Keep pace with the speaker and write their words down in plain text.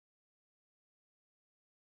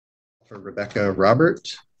for Rebecca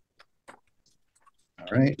Robert. All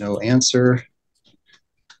right, no answer.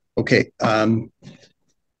 Okay, so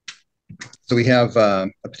we have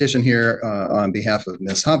a petition here on behalf of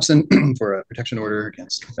Ms. Hobson for a protection order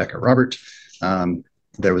against Rebecca Robert.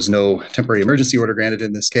 There was no temporary emergency order granted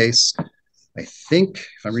in this case. I think,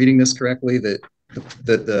 if I'm reading this correctly, that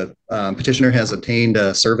the petitioner has obtained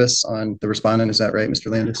a service on the respondent. Is that right,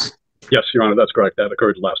 Mr. Landis? Yes, Your Honor, that's correct. That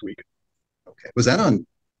occurred last week. Okay. Was that on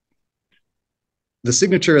the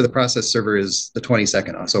signature of the process server is the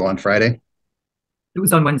 22nd, so on Friday? It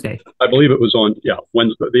was on Wednesday. I believe it was on, yeah,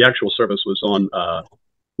 Wednesday. The actual service was on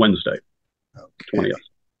Wednesday, okay. 20th.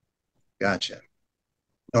 Gotcha.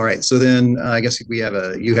 All right, so then I guess you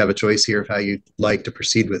have a choice here of how you'd like to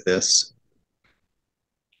proceed with this.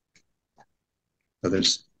 So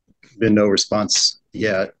there's been no response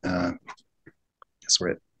yet. I guess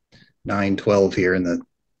we're at 9:12 here, and the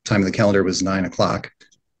time of the calendar was 9 o'clock.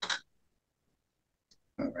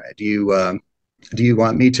 All right. Do you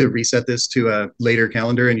want me to reset this to a later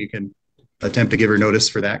calendar, and you can attempt to give her notice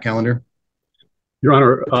for that calendar? Your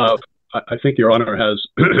Honor, I think Your Honor has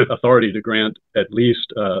authority to grant at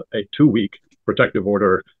least a 2-week protective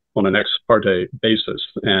order on an ex parte basis.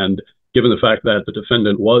 And given the fact that the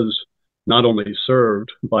defendant was not only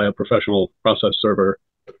served by a professional process server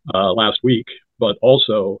last week, but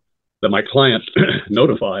also that my client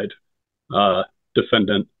notified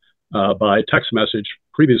defendant by text message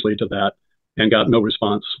previously to that and got no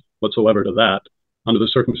response whatsoever to that. Under the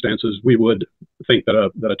circumstances, we would think that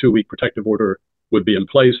a 2-week protective order would be in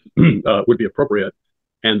place, would be appropriate,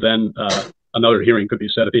 and then another hearing could be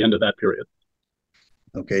set at the end of that period.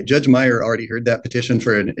 Okay, Judge Meyer already heard that petition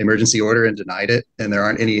for an emergency order and denied it, and there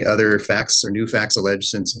aren't any other facts or new facts alleged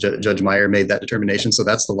since Judge Meyer made that determination, so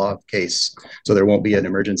that's the law of the case. So there won't be an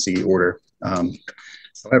emergency order.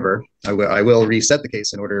 However, I will reset the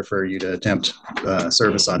case in order for you to attempt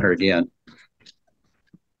service on her again.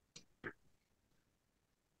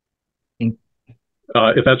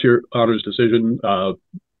 If that's Your Honor's decision,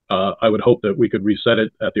 I would hope that we could reset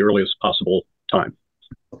it at the earliest possible time.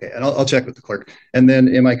 Okay, and I'll check with the clerk. And then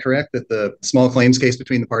am I correct that the small claims case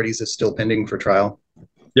between the parties is still pending for trial?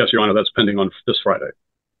 Yes, Your Honor, that's pending on this Friday.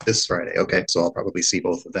 This Friday, okay. So I'll probably see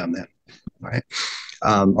both of them then. All right.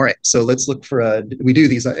 All right, so let's look for we do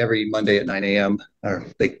these every Monday at 9 a.m. Or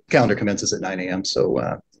the calendar commences at 9 a.m.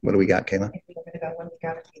 So what do we got, Kayla?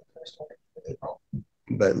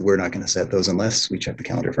 But we're not going to set those unless we check the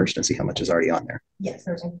calendar first and see how much is already on there. Yes,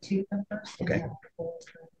 there's only 2 for the first. Okay.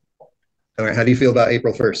 All right, how do you feel about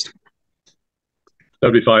April 1st?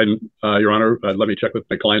 That'd be fine, Your Honor. Let me check with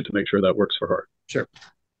my client to make sure that works for her. Sure.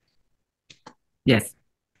 Yes.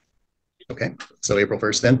 Okay, so April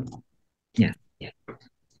 1st then? Yeah. Yeah.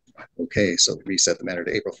 Okay, so reset the matter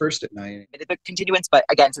to April 1st at 9. The continuance, but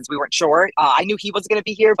again, since we weren't sure, I knew he wasn't going to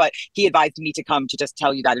be here, but he advised me to come to just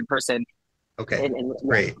tell you that in person. Okay,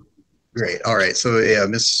 great. All right, so yeah,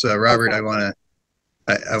 Miss Robert, okay.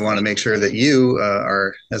 I want to make sure that you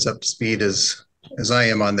are as up to speed as I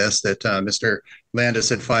am on this, that Mr. Landis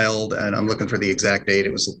had filed, and I'm looking for the exact date,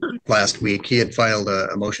 it was last week, he had filed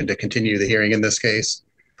a motion to continue the hearing in this case.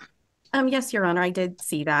 Yes, Your Honor, I did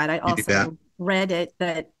see that. I also read it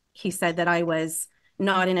that he said that I was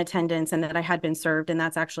not in attendance and that I had been served, and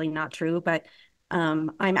that's actually not true, but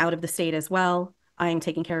I'm out of the state as well. I'm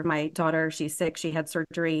taking care of my daughter. She's sick. She had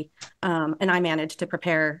surgery, and I managed to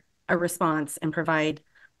prepare a response and provide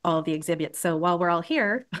all of the exhibits. So while we're all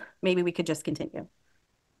here, maybe we could just continue.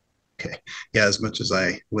 Okay. Yeah, as much as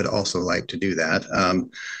I would also like to do that,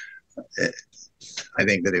 I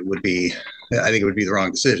think that it would be the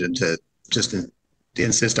wrong decision to just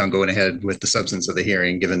insist on going ahead with the substance of the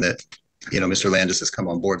hearing, given that, Mr. Landis has come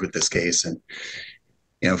on board with this case. And,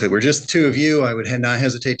 if it were just the two of you, I would not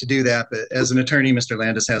hesitate to do that. But as an attorney, Mr.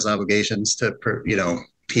 Landis has obligations to,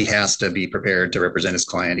 he has to be prepared to represent his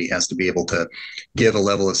client. He has to be able to give a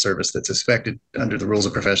level of service that's expected under the rules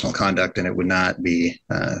of professional conduct. And it would not be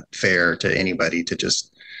fair to anybody to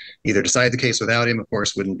just either decide the case without him, of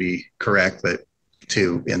course, wouldn't be correct, but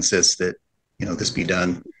to insist that, this be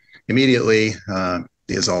done immediately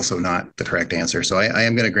is also not the correct answer. So I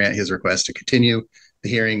am going to grant his request to continue the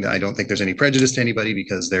hearing. I don't think there's any prejudice to anybody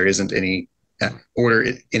because there isn't any order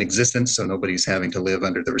in existence, so nobody's having to live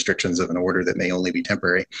under the restrictions of an order that may only be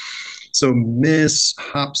temporary. So Ms.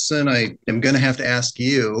 Hobson, I am going to have to ask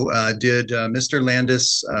you, did Mr.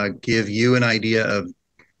 Landis give you an idea of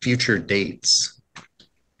future dates?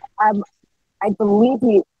 I believe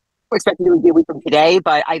he expected it would be a week from today,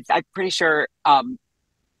 but I'm pretty sure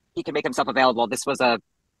he can make himself available. This was a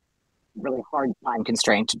really hard time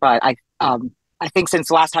constraint, but I think since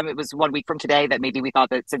last time it was 1 week from today, that maybe we thought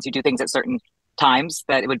that since you do things at certain times,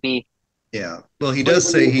 that it would be. Yeah. Well, he does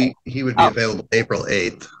say he would be available April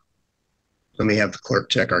 8th. Let me have the clerk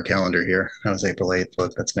check our calendar here. How's April 8th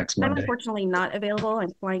look? That's next I'm Monday. unfortunately not available.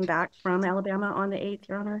 I'm flying back from Alabama on the 8th,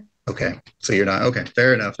 Your Honor. Okay. So you're not, okay,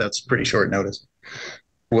 fair enough. That's pretty short notice.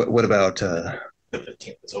 What about the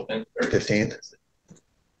 15th is open. 15th?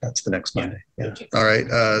 That's the next Monday. Yeah. All right.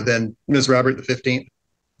 Then Ms. Robert, the 15th.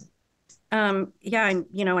 Yeah,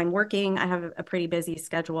 I'm working. I have a pretty busy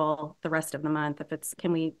schedule the rest of the month.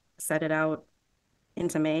 Can we set it out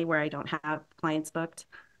into May where I don't have clients booked?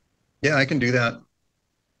 Yeah, I can do that.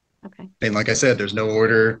 Okay. And like I said, there's no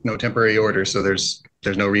order, no temporary order. So there's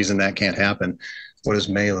no reason that can't happen. What does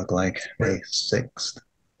May look like? May 6th.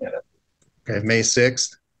 Yeah. Okay, May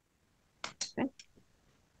 6th. Okay.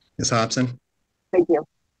 Ms. Hobson? Thank you.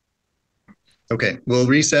 Okay, we'll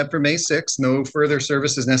reset for May 6th. No further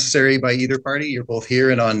service is necessary by either party. You're both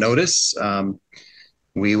here and on notice.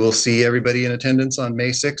 We will see everybody in attendance on May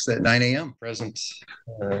 6th at 9 a.m. Present.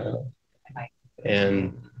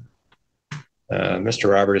 And Mr.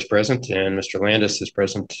 Robert is present and Mr. Landis is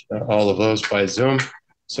present, all of those by Zoom.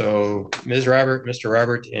 So Ms. Robert, Mr.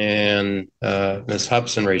 Robert, and Ms.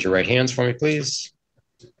 Hobson, raise your right hands for me, please.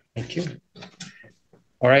 Thank you.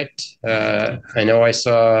 All right. I know I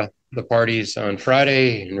saw the parties on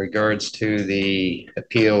Friday in regards to the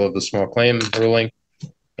appeal of the small claim ruling.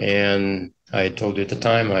 And I had told you at the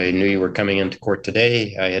time, I knew you were coming into court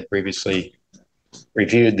today. I had previously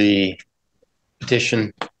reviewed the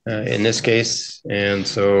petition in this case. And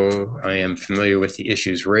so I am familiar with the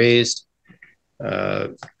issues raised.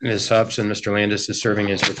 Ms. Hobson, Mr. Landis is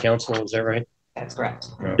serving as your counsel. Is that right? That's correct.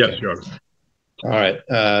 Okay. Yes, Your Honor. All right.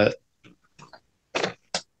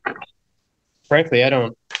 Frankly,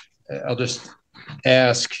 I'll just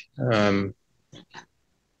ask,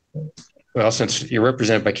 well, since you're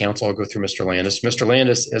represented by counsel, I'll go through Mr. Landis. Mr.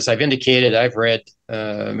 Landis, as I've indicated, I've read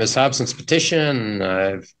Ms. Hobson's petition,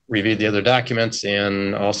 I've reviewed the other documents,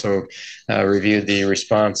 and also reviewed the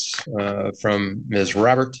response from Ms.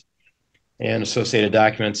 Robert and associated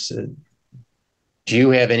documents. Do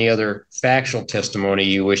you have any other factual testimony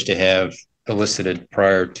you wish to have elicited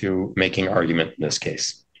prior to making argument in this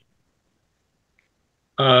case?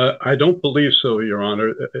 I don't believe so, Your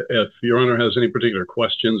Honor. If Your Honor has any particular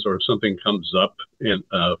questions or if something comes up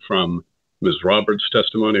from Ms. Roberts'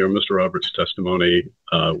 testimony or Mr. Roberts' testimony,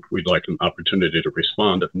 we'd like an opportunity to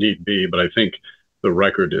respond if need be. But I think the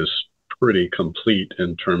record is pretty complete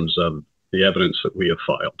in terms of the evidence that we have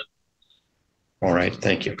filed. All right,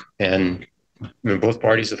 thank you. And both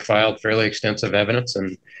parties have filed fairly extensive evidence,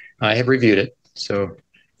 and I have reviewed it. So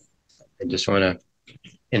I just want to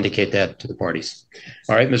indicate that to the parties.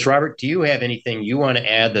 All right, Ms. Robert, do you have anything you want to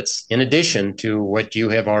add that's in addition to what you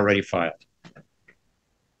have already filed?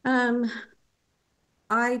 There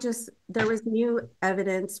was new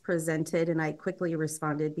evidence presented and I quickly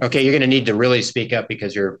responded. Okay, you're going to need to really speak up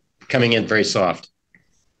because you're coming in very soft.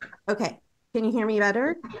 Okay, can you hear me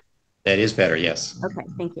better? That is better, yes. Okay,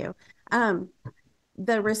 thank you.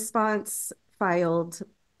 The response filed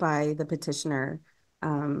by the petitioner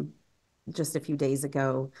just a few days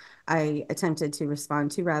ago, I attempted to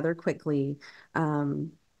respond to rather quickly,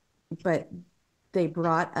 but they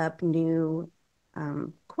brought up new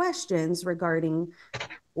questions regarding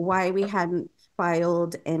why we hadn't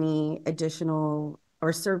filed any additional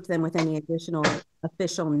or served them with any additional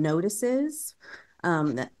official notices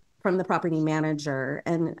from the property manager.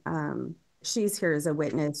 And she's here as a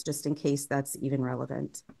witness just in case that's even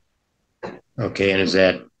relevant. Okay, and is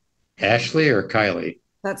that Ashley or Kylie?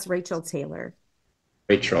 That's Rachel Taylor.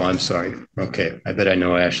 Rachel, I'm sorry. Okay, I bet I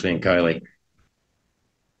know Ashley and Kylie.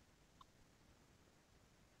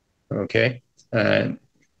 Okay. And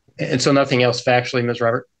so nothing else factually, Ms.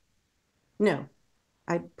 Robert? No,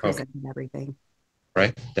 I presented everything.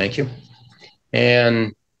 Right, thank you.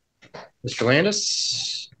 And Mr.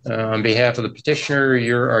 Landis, on behalf of the petitioner,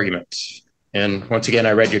 your argument. And once again,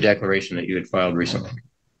 I read your declaration that you had filed recently.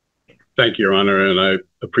 Thank you, Your Honor, and I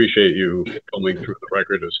appreciate you going through the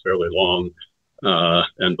record. It's fairly long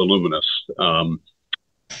and voluminous. I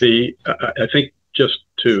think just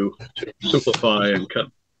to simplify and cut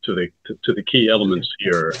to the key elements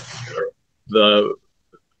here, the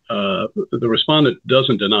respondent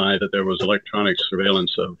doesn't deny that there was electronic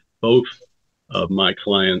surveillance of both of my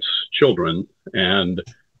client's children and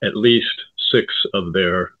at least 6 of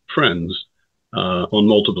their friends on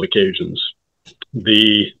multiple occasions.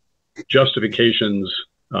 The justifications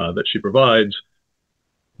that she provides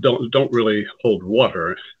don't really hold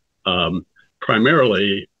water.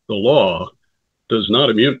 Primarily, the law does not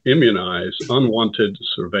immunize unwanted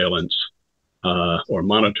surveillance or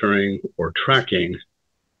monitoring or tracking,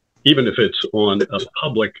 even if it's on a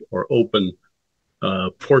public or open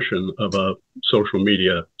portion of a social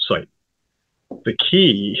media site. The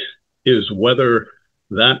key is whether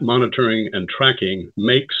that monitoring and tracking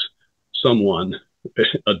makes someone,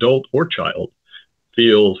 adult or child,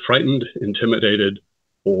 feel frightened, intimidated,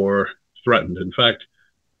 or threatened. In fact,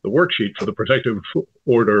 the worksheet for the protective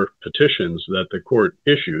order petitions that the court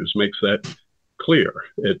issues makes that clear.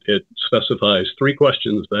 It specifies 3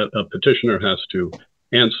 questions that a petitioner has to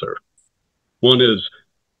answer. One is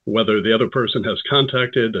whether the other person has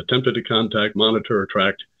contacted, attempted to contact, monitor, or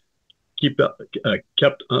tracked,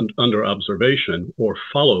 kept under observation, or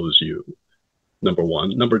follows you. Number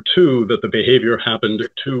 1. Number 2, that the behavior happened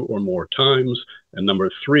 2 or more times. And number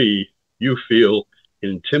 3, you feel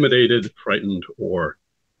intimidated, frightened, or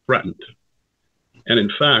threatened. And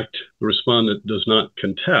in fact, the respondent does not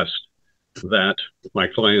contest that my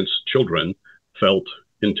client's children felt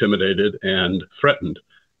intimidated and threatened.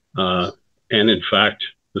 And in fact,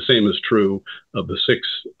 the same is true of the 6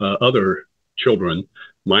 other children,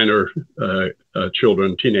 minor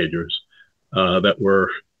children, teenagers, that were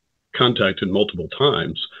contacted multiple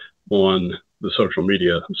times on the social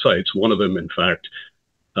media sites. One of them, in fact,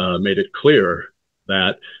 made it clear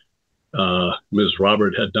that Ms.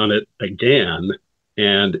 Robert had done it again,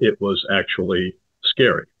 and it was actually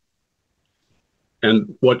scary.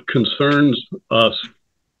 And what concerns us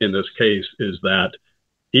in this case is that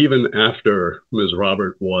even after Ms.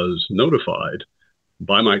 Robert was notified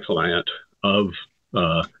by my client of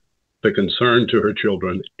the concern to her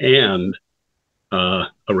children and a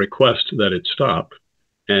request that it stop,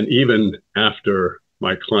 and even after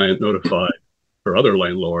my client notified her other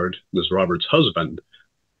landlord, Ms. Robert's husband,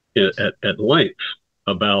 at length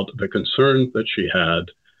about the concern that she had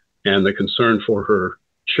and the concern for her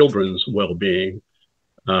children's well-being,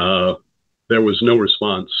 there was no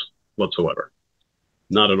response whatsoever.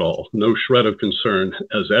 Not at all. No shred of concern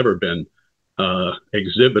has ever been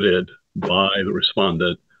exhibited by the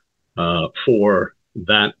respondent for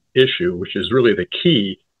that issue, which is really the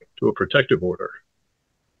key to a protective order.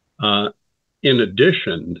 In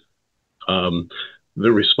addition,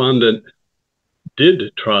 the respondent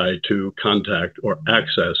did try to contact or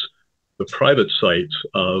access the private sites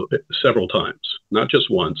several times, not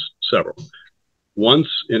just once, several. Once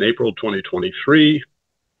in April 2023,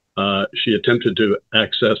 she attempted to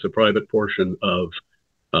access the private portion of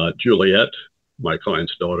Juliet, my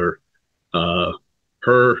client's daughter,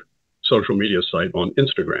 her social media site on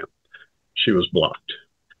Instagram. She was blocked.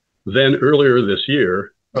 Then earlier this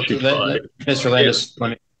year, she tried. Mr. Landis,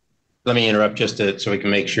 let me interrupt just so we can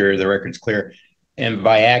make sure the record's clear. And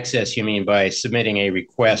by access, you mean by submitting a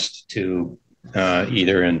request to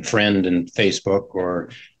either in friend and Facebook, or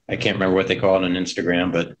I can't remember what they call it on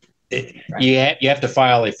Instagram, but you have to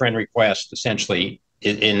file a friend request essentially,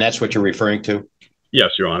 and that's what you're referring to?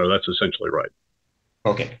 Yes, Your Honor, that's essentially right.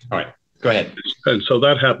 Okay, all right, go ahead. And so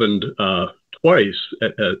that happened twice,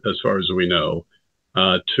 as far as we know,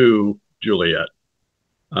 to Juliet.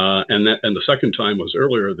 And the second time was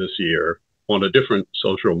earlier this year on a different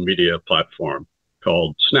social media platform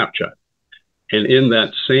called Snapchat. And in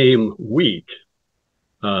that same week,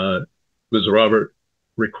 Ms. Robert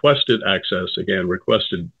requested access, again,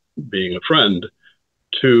 requested being a friend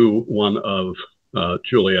to one of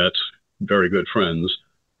Juliet's very good friends,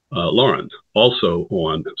 Lauren, also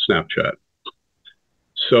on Snapchat.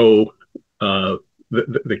 So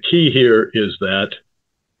the key here is that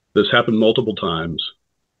this happened multiple times.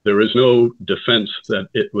 There is no defense that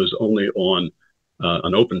it was only on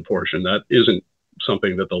an open portion. That isn't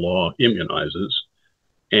something that the law immunizes.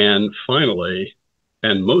 And finally,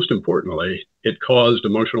 and most importantly, it caused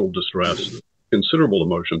emotional distress, considerable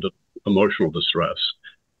emotional distress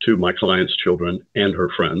to my client's children and her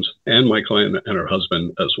friends, and my client and her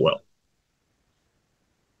husband as well.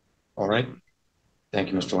 All right.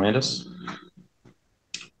 Thank you, Mr. Landis.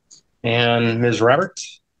 And Ms.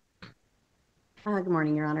 Roberts? Good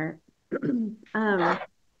morning, Your Honor.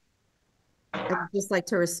 I'd just like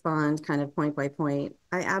to respond kind of point by point.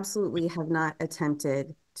 I absolutely have not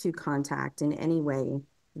attempted to contact in any way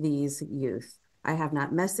these youth. I have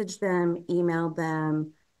not messaged them, emailed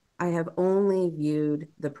them. I have only viewed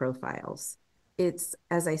the profiles. It's,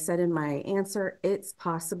 as I said in my answer, it's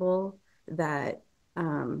possible that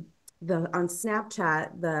on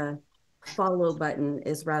Snapchat, the follow button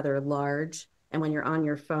is rather large. And when you're on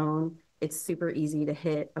your phone, it's super easy to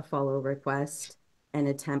hit a follow request and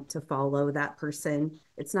attempt to follow that person.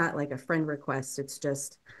 It's not like a friend request. It's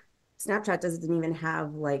just, Snapchat doesn't even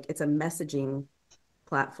have like, it's a messaging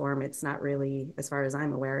platform. It's not really, as far as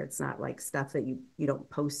I'm aware, it's not like stuff that you don't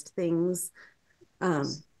post things.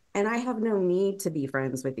 And I have no need to be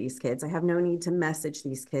friends with these kids. I have no need to message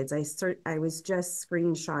these kids. I was just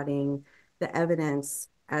screenshotting the evidence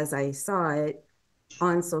as I saw it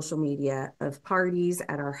on social media of parties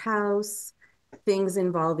at our house, things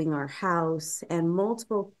involving our house, and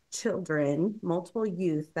multiple children, multiple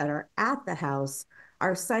youth that are at the house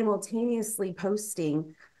are simultaneously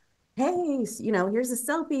posting, hey, you know, here's a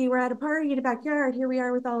selfie. We're at a party in the backyard. Here we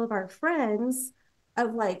are with all of our friends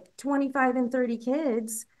of like 25 and 30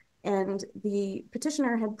 kids. And the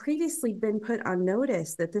petitioner had previously been put on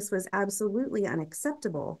notice that this was absolutely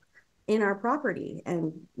unacceptable in our property.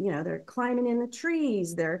 And, you know, they're climbing in the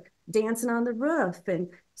trees, they're dancing on the roof. And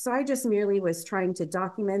so I just merely was trying to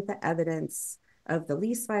document the evidence of the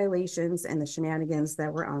lease violations and the shenanigans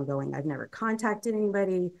that were ongoing. I've never contacted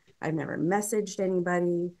anybody. I've never messaged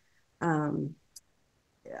anybody.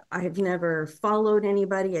 I've never followed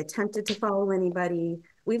anybody, attempted to follow anybody.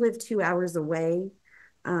 We live 2 hours away.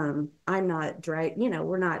 I'm not you know,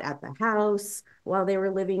 we're not at the house while they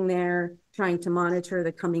were living there trying to monitor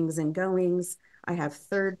the comings and goings. I have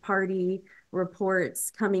third-party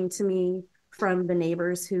reports coming to me from the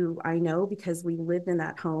neighbors who I know because we lived in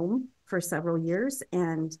that home for several years,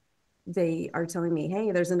 and they are telling me,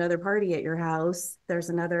 hey, there's another party at your house. There's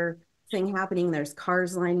another thing happening. There's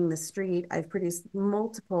cars lining the street. I've produced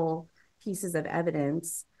multiple pieces of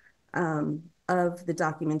evidence of the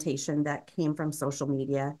documentation that came from social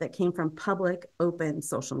media, that came from public, open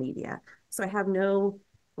social media. So I have no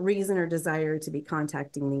reason or desire to be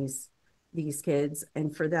contacting these kids,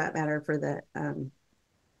 and for that matter, for the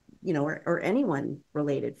you know, or anyone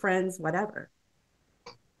related, friends, whatever.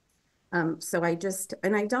 So I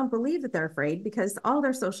don't believe that they're afraid, because all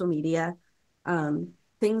their social media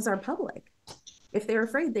things are public. If they're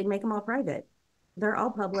afraid, they'd make them all private. They're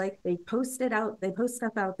all public. They post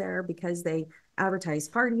stuff out there because they advertise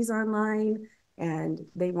parties online and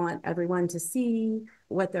they want everyone to see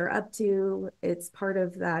what they're up to. It's part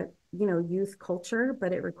of that, you know, youth culture,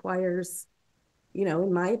 but it requires, you know,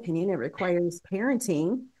 in my opinion, it requires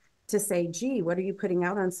parenting to say, gee, what are you putting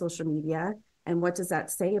out on social media? And what does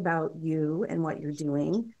that say about you and what you're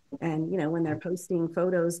doing? And, you know, when they're posting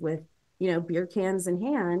photos with, you know, beer cans in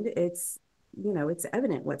hand, it's, you know, it's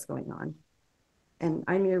evident what's going on. And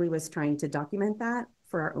I merely was trying to document that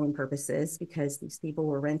for our own purposes, because these people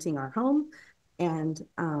were renting our home, and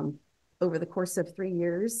over the course of 3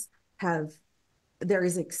 years there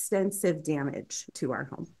is extensive damage to our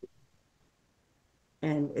home.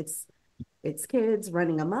 And it's kids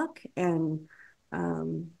running amok, and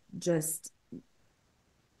just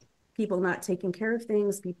people not taking care of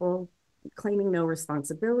things, people claiming no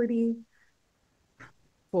responsibility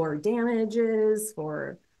for damages,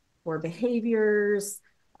 for behaviors,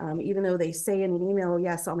 even though they say in an email,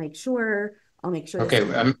 yes, I'll make sure.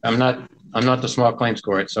 Okay, I'm not the small claims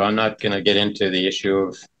court, so I'm not going to get into the issue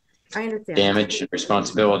of I understand damage and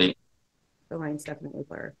responsibility. The line's definitely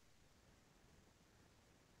blurred.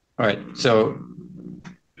 All right, so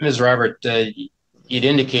Ms. Robert, you'd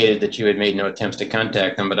indicated that you had made no attempts to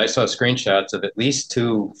contact them, but I saw screenshots of at least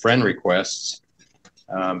 2 friend requests.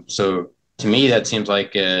 So to me, that seems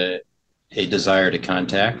like a desire to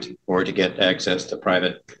contact or to get access to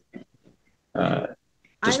private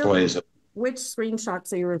displays. Which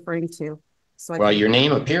screenshots are you referring to? So well, your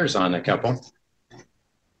name appears on a couple.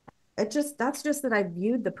 That's just that I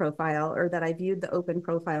viewed the profile, or that I viewed the open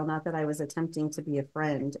profile, not that I was attempting to be a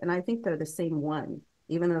friend. And I think they're the same one,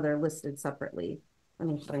 even though they're listed separately. Let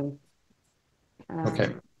me find.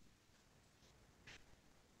 Okay.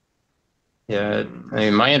 Yeah, I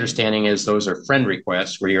mean, my understanding is those are friend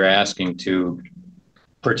requests where you're asking to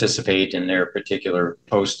participate in their particular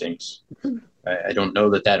postings. I don't know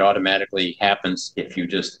that automatically happens if you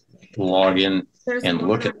just log in and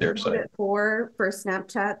look at their site. For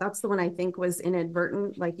Snapchat, that's the one I think was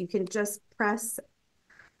inadvertent. Like you can just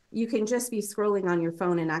be scrolling on your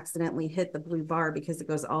phone and accidentally hit the blue bar because it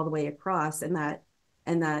goes all the way across, and that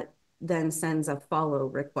then sends a follow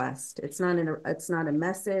request. It's not a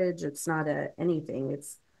message. It's not anything.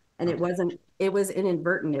 It was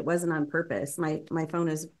inadvertent. It wasn't on purpose. My phone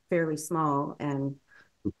is fairly small, and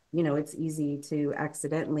you know, it's easy to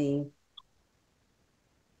accidentally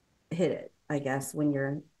hit it, I guess, when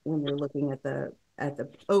you're looking at the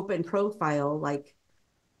open profile. Like,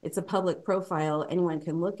 it's a public profile, anyone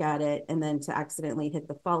can look at it, and then to accidentally hit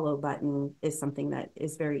the follow button is something that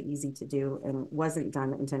is very easy to do and wasn't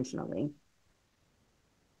done intentionally.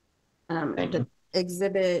 The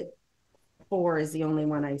exhibit 4 is the only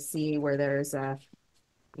one I see where there's a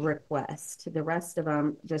request. The rest of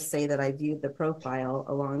them just say that I viewed the profile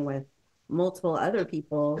along with multiple other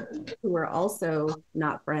people who are also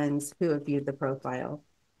not friends who have viewed the profile.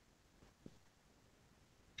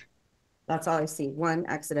 That's all I see. One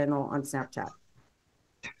accidental on Snapchat.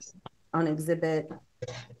 On exhibit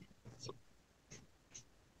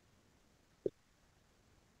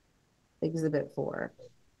exhibit 4.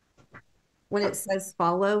 When it says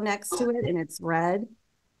follow next to it and it's red,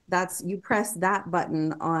 that's, you press that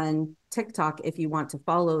button on TikTok if you want to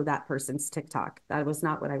follow that person's TikTok. That was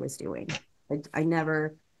not what I was doing. I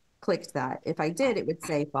never clicked that. If I did, it would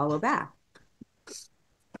say follow back.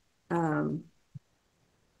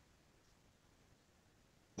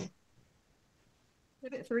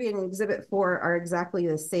 Exhibit 3 and exhibit 4 are exactly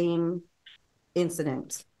the same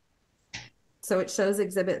incident. So it shows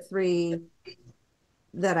exhibit 3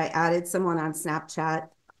 that I added someone on Snapchat,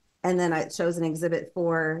 and then it shows an exhibit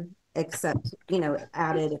 4 except, you know,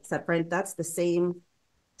 added except friend. That's the same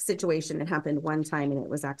situation. It happened one time and it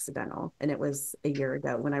was accidental, and it was a year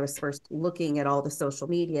ago when I was first looking at all the social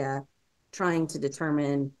media, trying to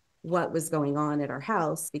determine what was going on at our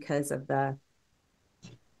house because of the.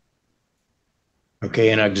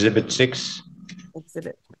 Okay, and exhibit 6.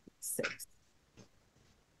 Exhibit 6.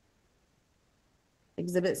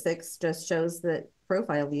 Exhibit 6 just shows that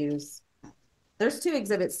profile views. There's 2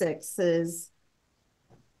 exhibit 6s.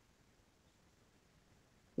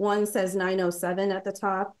 One says 907 at the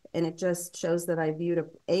top, and it just shows that I viewed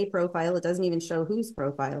a profile. It doesn't even show whose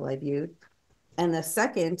profile I viewed. And the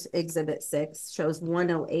second exhibit 6 shows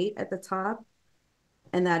 108 at the top.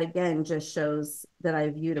 And that again just shows that I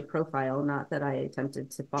viewed a profile, not that I attempted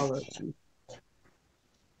to follow them.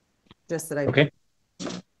 Just that I. Okay.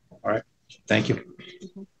 All right. Thank you.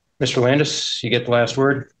 Mr. Landis, you get the last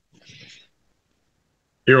word.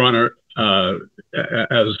 Your Honor,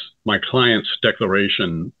 as my client's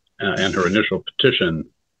declaration and her initial petition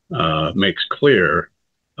makes clear,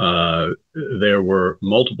 there were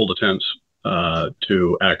multiple attempts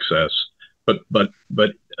to access, but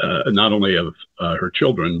not only of her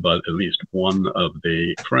children, but at least one of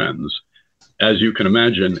the friends. As you can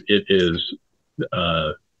imagine, it is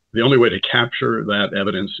the only way to capture that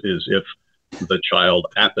evidence is if the child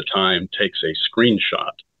at the time takes a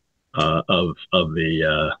screenshot of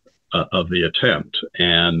the attempt.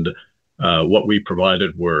 And what we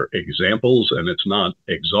provided were examples, and it's not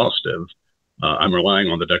exhaustive. I'm relying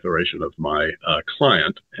on the declaration of my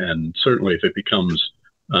client, and certainly if it becomes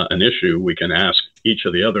an issue, we can ask each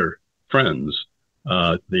of the other friends,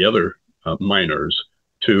 the other minors,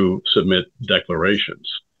 to submit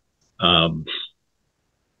declarations.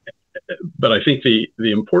 But I think the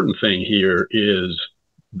important thing here is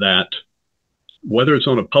that whether it's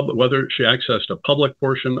on a public, whether she accessed a public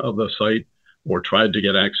portion of the site or tried to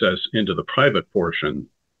get access into the private portion,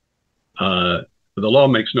 the law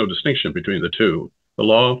makes no distinction between the two. The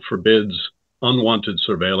law forbids unwanted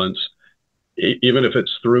surveillance, even if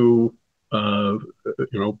it's through,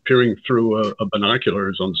 peering through a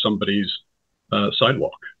binoculars on somebody's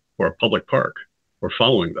sidewalk or a public park or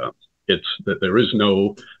following them. It's that there is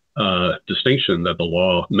no distinction that the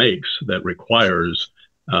law makes that requires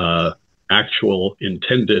actual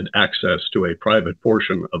intended access to a private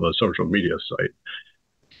portion of a social media site.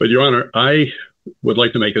 But Your Honor, I would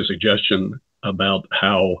like to make a suggestion about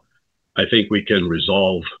how I think we can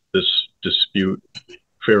resolve this dispute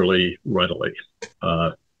fairly readily,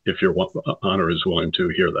 if Your Honor is willing to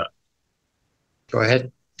hear that. Go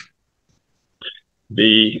ahead.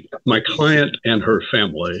 My client and her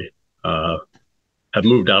family have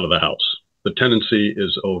moved out of the house. The tenancy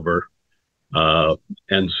is over.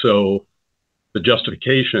 And so the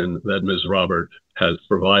justification that Ms. Robert has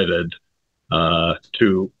provided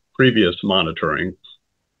to previous monitoring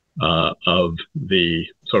of the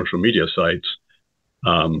social media sites,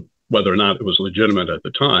 whether or not it was legitimate at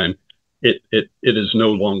the time, it is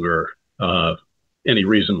no longer any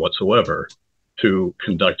reason whatsoever to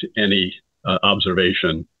conduct any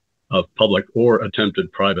observation of public or attempted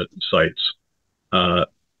private sites. And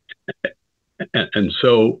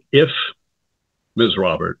so if Ms.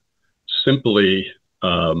 Robert simply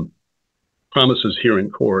promises here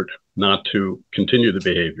in court not to continue the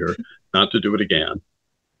behavior, not to do it again,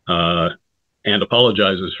 and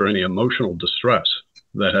apologizes for any emotional distress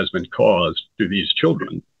that has been caused to these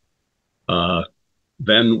children,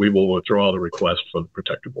 then we will withdraw the request for the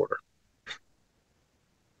protective order.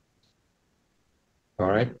 All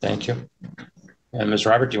right, thank you. And Ms.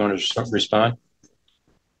 Robert, do you want to respond?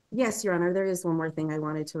 Yes, Your Honor, there is one more thing I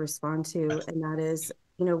wanted to respond to, and that is,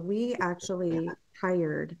 we actually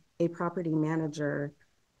hired a property manager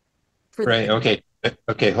for right,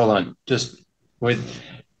 okay, hold on. Just with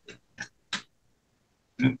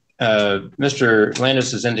Mr.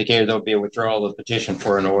 Landis has indicated there'll be a withdrawal of the petition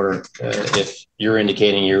for an order if you're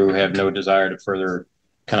indicating you have no desire to further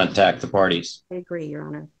contact the parties. I agree, Your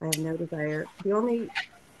Honor. I have no desire. The only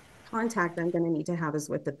contact I'm going to need to have is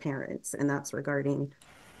with the parents, and that's regarding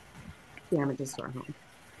damages to our home.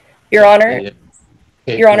 Your Honor,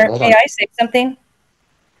 Okay, Your Honor, may I say something?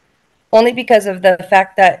 Only because of the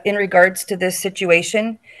fact that in regards to this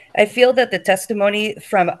situation, I feel that the testimony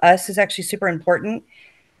from us is actually super important,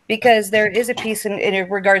 because there is a piece in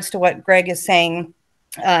regards to what Greg is saying,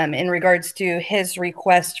 in regards to his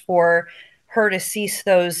request for her to cease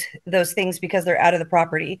those things because they're out of the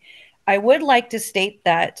property. I would like to state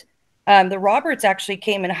that the Roberts actually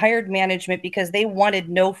came and hired management because they wanted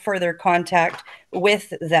no further contact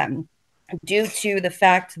with them due to the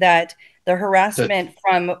fact that the harassment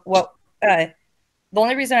from what the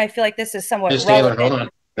only reason I feel like this is somewhat Ms. Taylor, hold on.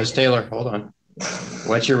 Ms. Taylor, hold on.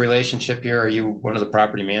 What's your relationship here? Are you one of the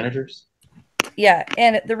property managers? Yeah,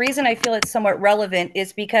 and the reason I feel it's somewhat relevant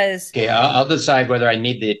is because... Okay, I'll decide whether I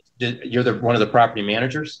need you're one of the property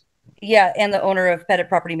managers? Yeah, and the owner of Pettit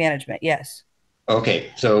Property Management, yes.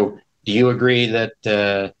 Okay, so do you agree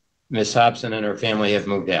that Ms. Hobson and her family have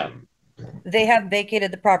moved out? They have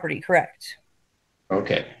vacated the property, correct.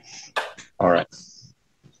 Okay, all right.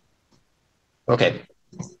 Okay,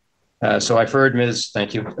 so I've heard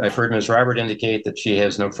thank you. I've heard Ms. Robert indicate that she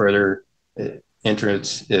has no further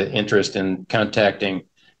interest in contacting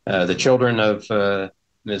the children of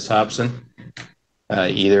Ms. Hobson,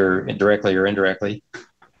 either directly or indirectly.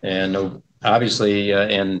 And obviously,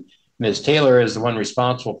 and Ms. Taylor is the one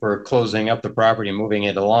responsible for closing up the property and moving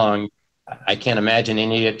it along. I can't imagine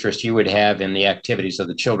any interest you would have in the activities of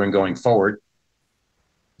the children going forward.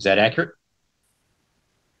 Is that accurate?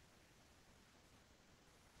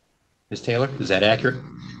 Ms. Taylor, is that accurate?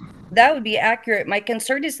 That would be accurate. My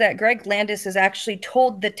concern is that Greg Landis has actually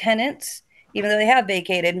told the tenants, even though they have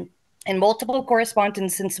vacated, in multiple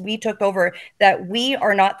correspondence since we took over, that we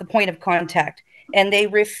are not the point of contact. And they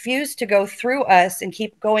refuse to go through us and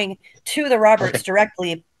keep going to the Roberts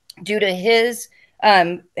directly due to his,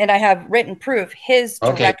 and I have written proof, his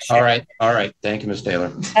direction. All right. Thank you, Ms. Taylor.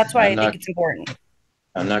 That's why I think it's important.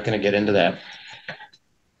 I'm not going to get into that.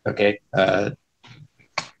 Okay.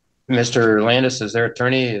 Mr. Landis, as their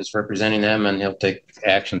attorney, is representing them, and he'll take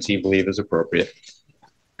actions he believes is appropriate.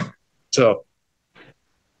 So,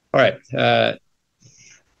 all right.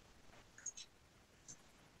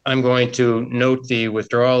 I'm going to note the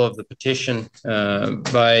withdrawal of the petition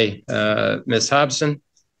by Ms. Hobson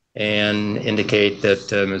and indicate that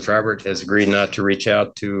Ms. Robert has agreed not to reach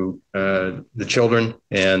out to the children.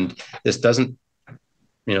 And this doesn't,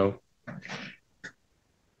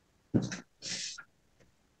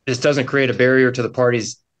 this doesn't create a barrier to the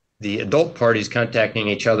parties, the adult parties contacting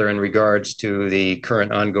each other in regards to the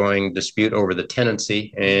current ongoing dispute over the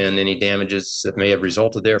tenancy and any damages that may have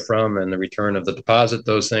resulted therefrom and the return of the deposit.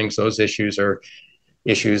 Those issues are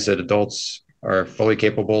issues that adults are fully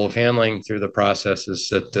capable of handling through the processes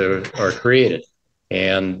that are created.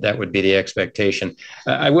 And that would be the expectation.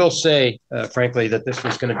 I will say, frankly, that this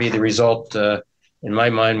was going to be the result, in my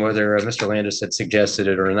mind, whether Mr. Landis had suggested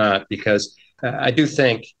it or not, because I do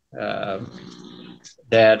think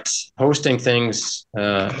that posting things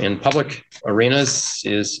in public arenas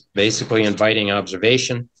is basically inviting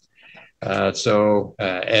observation. So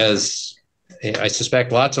as I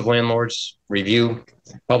suspect lots of landlords review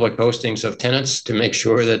public postings of tenants to make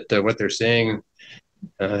sure that what they're saying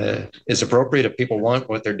is appropriate. If people want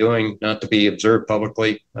what they're doing not to be observed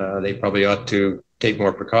publicly, they probably ought to take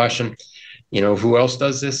more precaution. Who else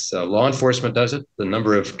does this? Law enforcement does it. The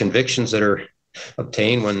number of convictions that are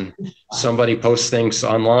obtained when somebody posts things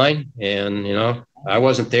online, and I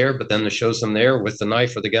wasn't there, but then it shows them there with the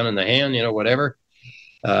knife or the gun in the hand, whatever.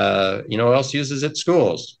 Who else uses it?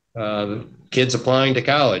 Schools, kids applying to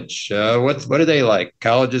college. What do they like?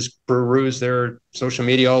 Colleges peruse their social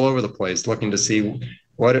media all over the place, looking to see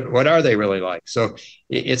what are they really like. So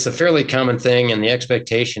it's a fairly common thing, and the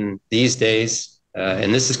expectation these days,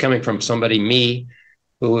 and this is coming from me,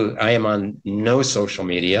 who I am on no social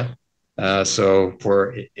media. So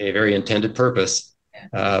for a very intended purpose,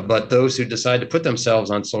 but those who decide to put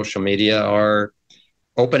themselves on social media are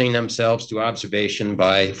opening themselves to observation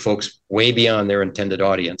by folks way beyond their intended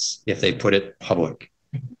audience if they put it public.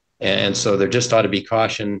 And so there just ought to be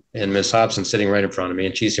caution. And Ms. Hobson sitting right in front of me,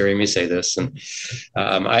 and she's hearing me say this. And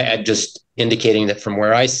I'm just indicating that from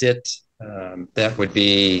where I sit, that would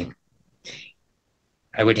be,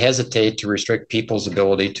 I would hesitate to restrict people's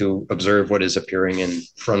ability to observe what is appearing in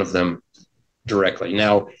front of them directly.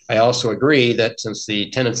 Now, I also agree that since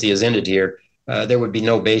the tenancy is ended here, there would be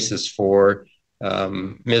no basis for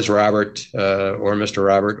Ms. Robert or Mr.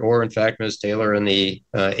 Robert, or in fact, Ms. Taylor and the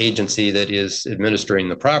agency that is administering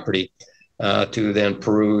the property to then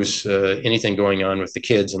peruse anything going on with the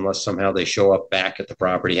kids, unless somehow they show up back at the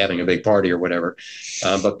property having a big party or whatever.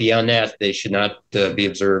 But beyond that, they should not be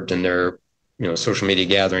observed in their social media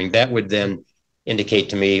gathering. That would then indicate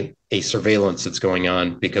to me a surveillance that's going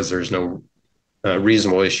on, because there's no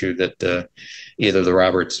reasonable issue that either the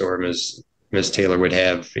Roberts or Ms. Taylor would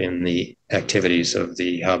have in the activities of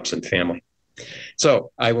the Hobson family.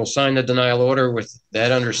 So I will sign the denial order with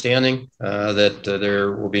that understanding that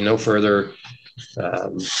there will be no further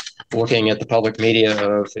looking at the public media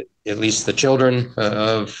of at least the children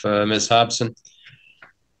of Ms. Hobson.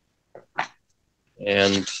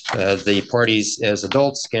 And the parties as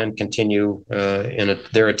adults can continue in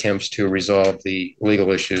their attempts to resolve the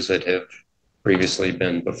legal issues that have previously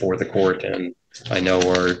been before the court, and I know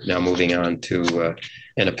are now moving on to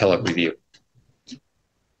an appellate review.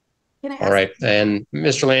 All right, and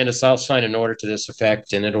Mr. Landis, I'll sign an order to this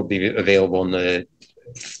effect, and it'll be available in the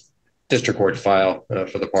district court file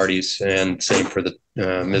for the parties, and same for the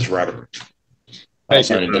Ms. Robert. I'll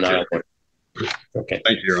sign a denial order. Okay.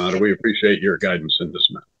 Thank you, Your Honor. We appreciate your guidance in this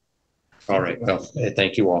matter. All right. Well,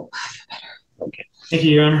 thank you all. Okay. Thank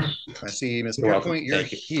you, Your Honor. I see, Ms. Point, you're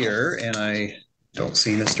here, and I don't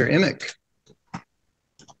see Mr. Emick.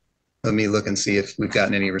 Let me look and see if we've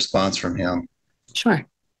gotten any response from him. Sure.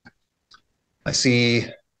 I see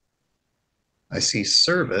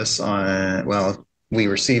service on, well, we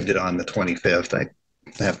received it on the 25th. I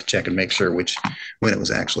have to check and make sure when it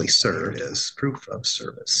was actually served as proof of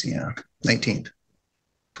service. Yeah, 19th,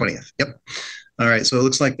 20th. Yep. All right. So it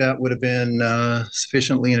looks like that would have been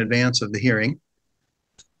sufficiently in advance of the hearing.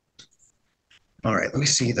 All right. Let me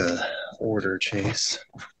see the order, Chase.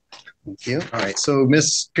 Thank you. All right. So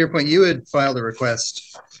Ms. Pierpoint, you had filed a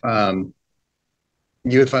request.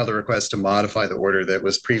 You had filed a request to modify the order that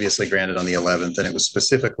was previously granted on the 11th, and it was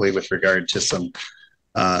specifically with regard to some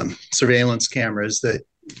surveillance cameras that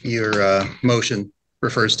your motion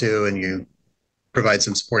refers to, and you provide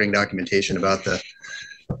some supporting documentation about the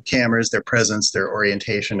cameras, their presence, their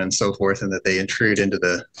orientation, and so forth, and that they intrude into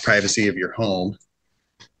the privacy of your home.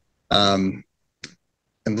 I'm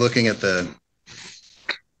looking at the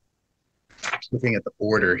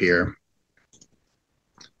order here,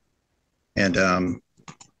 and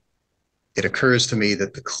it occurs to me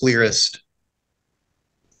that the clearest,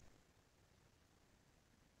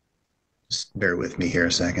 just bear with me here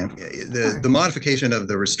a second, the modification of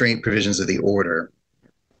the restraint provisions of the order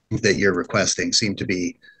that you're requesting seem to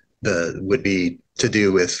be would be to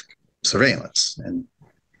do with surveillance. And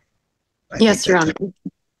yes, Your Honor.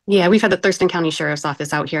 Yeah, we've had the Thurston County Sheriff's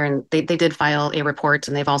Office out here, and they did file a report,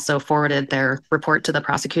 and they've also forwarded their report to the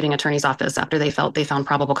prosecuting attorney's office after they found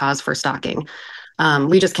probable cause for stalking.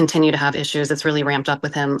 We just continue to have issues. It's really ramped up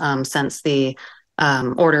with him since the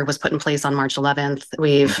order was put in place on March 11th.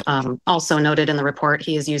 We've also noted in the report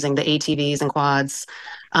he is using the ATVs and quads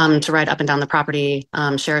to ride up and down the property.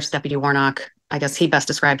 Sheriff's Deputy Warnock, I guess he best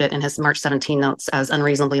described it in his March 17 notes as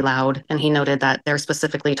unreasonably loud. And he noted that they're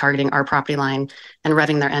specifically targeting our property line and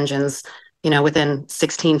revving their engines, within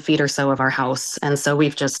 16 feet or so of our house. And so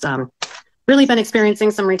we've just really been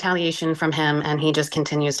experiencing some retaliation from him, and he just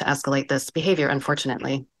continues to escalate this behavior,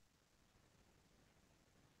 unfortunately.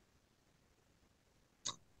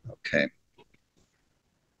 Okay.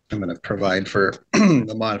 I'm going to provide for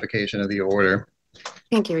the modification of the order.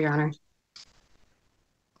 Thank you, Your Honor.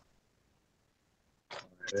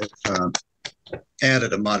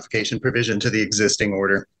 Added a modification provision to the existing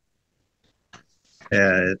order,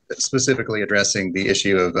 specifically addressing the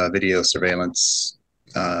issue of video surveillance.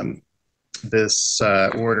 This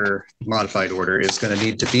modified order is going to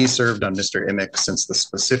need to be served on Mr. Emick, since the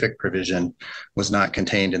specific provision was not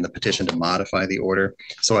contained in the petition to modify the order.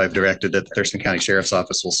 So I've directed that the Thurston County Sheriff's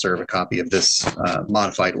Office will serve a copy of this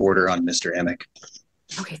modified order on Mr. Emick.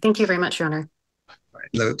 Okay, thank you very much, Your Honor. Right.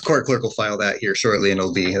 The court clerk will file that here shortly, and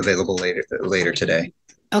it'll be available later today.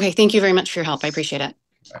 Okay, thank you very much for your help. I appreciate it.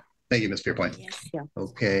 Right. Thank you, Ms. Pierpoint. Yes. Yeah.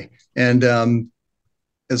 Okay, and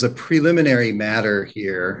as a preliminary matter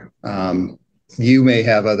here, you may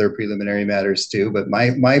have other preliminary matters too, but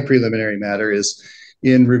my preliminary matter is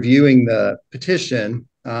in reviewing the petition.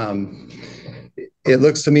 It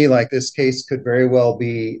looks to me like this case could very well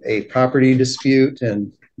be a property dispute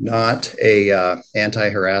and not a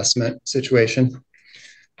anti-harassment situation.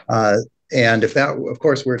 And if that, of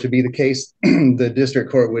course, were to be the case, the district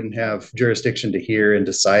court wouldn't have jurisdiction to hear and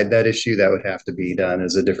decide that issue. That would have to be done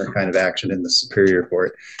as a different kind of action in the Superior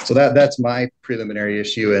Court. So that's my preliminary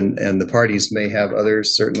issue, and the parties may have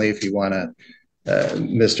others, certainly, if you want to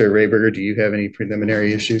Mr. Rayberger, do you have any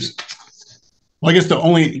preliminary issues? Well, I guess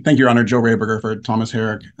thank you, Your Honor, Joe Rayberger for Thomas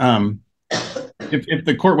Herrick. If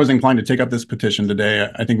the court was inclined to take up this petition today,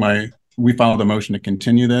 I think we filed a motion to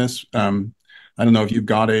continue this. I don't know if you've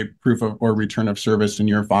got a proof of or return of service in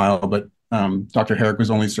your file, but Dr. Herrick was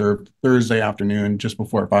only served Thursday afternoon, just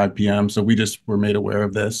before 5 p.m. So we just were made aware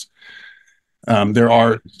of this. There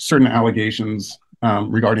are certain allegations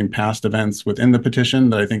regarding past events within the petition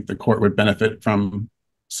that I think the court would benefit from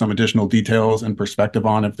some additional details and perspective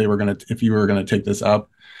on if you were going to take this up.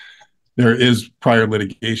 There is prior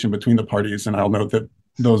litigation between the parties, and I'll note that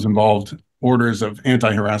those involved orders of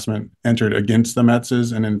anti-harassment entered against the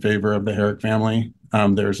Metzes and in favor of the Herrick family.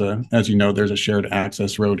 As you know, there's a shared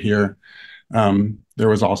access road here. There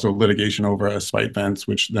was also litigation over a spite fence,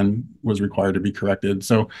 which then was required to be corrected.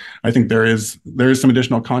 So I think there is some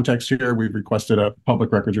additional context here. We've requested a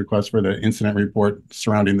public records request for the incident report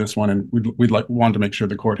surrounding this one, and we'd want to make sure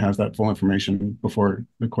the court has that full information before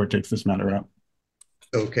the court takes this matter up.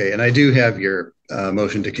 Okay, and I do have your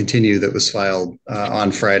motion to continue that was filed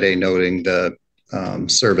on Friday, noting the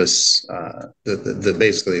service,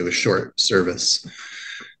 basically it was short service.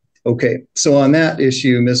 Okay, so on that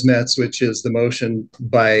issue, Ms. Metz, which is the motion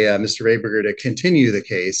by Mr. Rayberger to continue the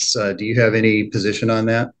case, do you have any position on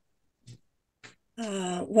that?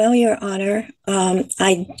 Well, Your Honor,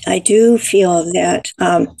 I do feel that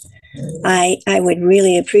I would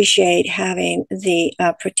really appreciate having the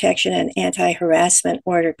protection and anti-harassment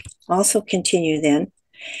order also continue then.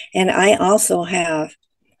 And I also have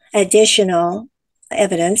additional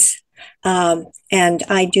evidence, and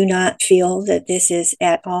I do not feel that this is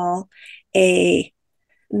at all a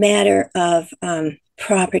matter of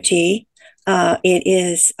property. It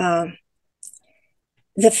is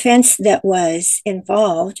the fence that was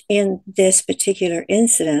involved in this particular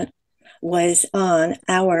incident was on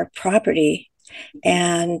our property,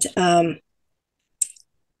 and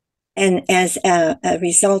as a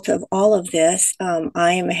result of all of this,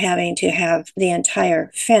 I am having to have the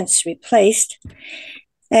entire fence replaced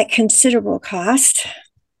at considerable cost.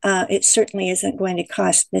 It certainly isn't going to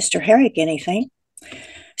cost Mr. Herrick anything.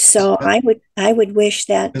 So I would wish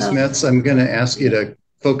that Ms. Metz, I'm going to ask you to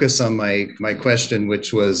focus on my question,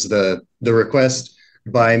 which was the request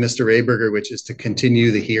by Mr. Rayberger, which is to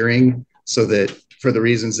continue the hearing so that for the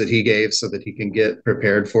reasons that he gave, so that he can get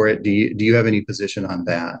prepared for it. Do you have any position on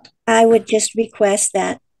that? I would just request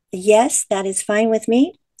that, yes, that is fine with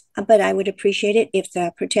me, but I would appreciate it if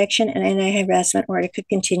the protection and anti-harassment order could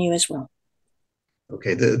continue as well.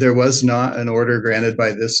 Okay, there was not an order granted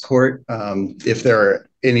by this court. If there are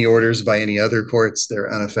any orders by any other courts,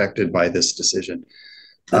 they're unaffected by this decision.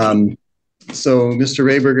 Okay. So, Mr.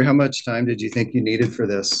 Rayberger, how much time did you think you needed for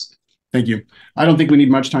this? Thank you. I don't think we need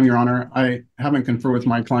much time, Your Honor. I haven't conferred with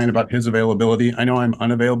my client about his availability. I know I'm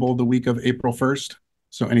unavailable the week of April 1st,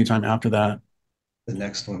 so anytime after that. The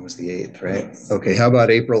next one was the 8th, right? Okay, how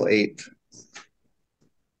about April 8th?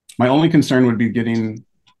 My only concern would be getting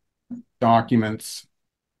documents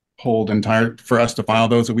pulled for us to file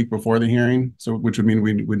those a week before the hearing, so which would mean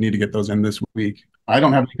we would need to get those in this week. I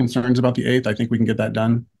don't have any concerns about the 8th. I think we can get that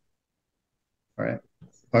done. All right.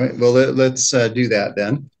 Well, let's do that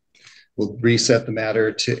then. We'll reset the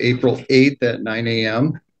matter to April 8th at 9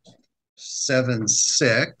 a.m.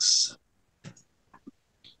 7-6.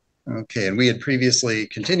 Okay, and we had previously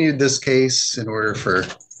continued this case in order for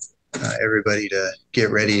everybody to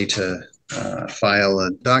get ready to file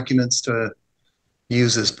documents to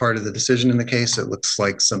use as part of the decision in the case. It looks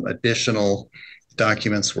like some additional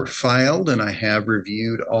documents were filed, and I have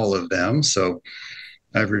reviewed all of them. So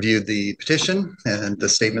I've reviewed the petition and the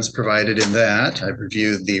statements provided in that. I've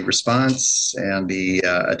reviewed the response and the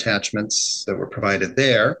attachments that were provided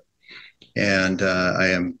there. And I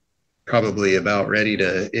am probably about ready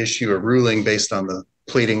to issue a ruling based on the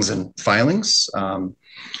pleadings and filings.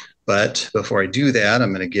 But before I do that,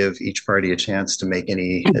 I'm going to give each party a chance to make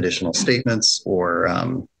any additional statements or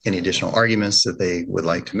any additional arguments that they would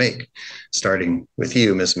like to make. Starting with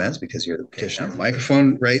you, Ms. Metz, because you're the petitioner. The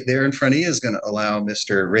microphone right there in front of you is going to allow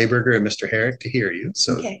Mr. Rayberger and Mr. Herrick to hear you.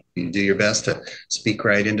 So okay. You do your best to speak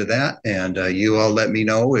right into that. And you all let me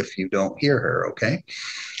know if you don't hear her, okay?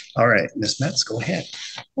 All right, Ms. Metz, go ahead.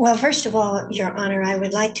 Well, first of all, Your Honor, I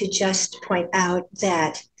would like to just point out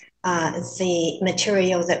that the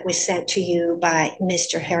material that was sent to you by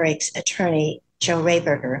Mr. Herrick's attorney, Joe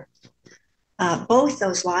Rayberger, both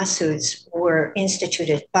those lawsuits were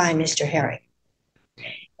instituted by Mr. Herrick.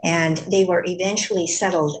 And they were eventually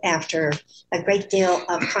settled after a great deal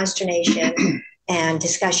of consternation and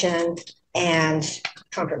discussion and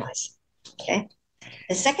compromise, okay?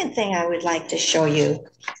 The second thing I would like to show you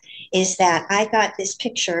is that I got this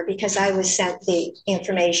picture because I was sent the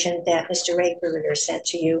information that Mr. Rayberger sent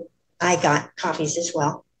to you. I got copies as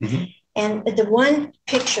well. Mm-hmm. And the one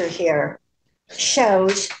picture here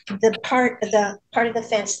shows the part of the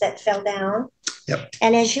fence that fell down. Yep.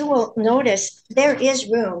 And as you will notice, there is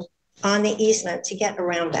room on the easement to get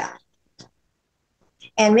around that.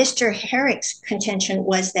 And Mr. Herrick's contention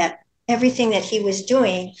was that everything that he was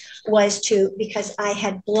doing was because I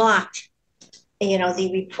had blocked, the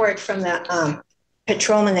report from the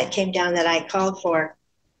patrolman that came down that I called for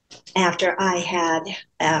after I had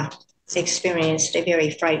experienced a very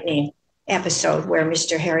frightening episode where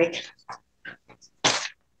Mr. Herrick,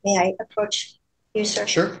 may I approach you, sir?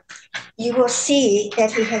 Sure. You will see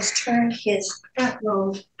that he has turned his front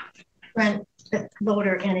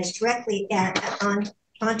loader and is directly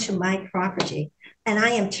onto my property. And I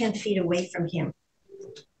am 10 feet away from him.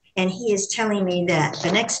 And he is telling me that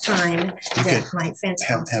the next time that my fence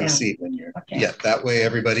comes down. Have a seat when you're, okay. Yeah, that way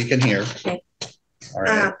everybody can hear. Okay. All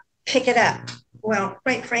right. Pick it up. Well,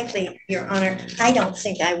 quite frankly, Your Honor, I don't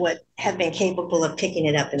think I would have been capable of picking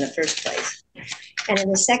it up in the first place. And in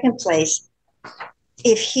the second place,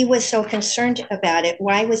 if he was so concerned about it,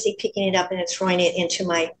 why was he picking it up and throwing it into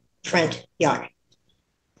my front yard?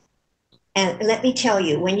 And let me tell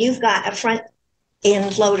you, when you've got a front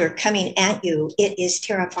end loader coming at you, it is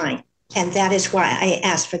terrifying. And that is why I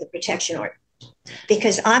asked for the protection order.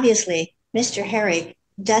 Because obviously, Mr. Herrick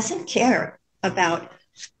doesn't care about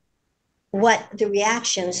what the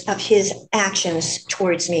reactions of his actions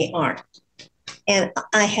towards me are. And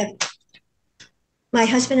my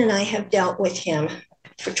husband and I have dealt with him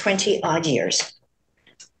for 20 odd years.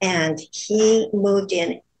 And he moved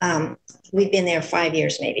in, we've been there 5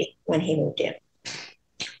 years maybe when he moved in.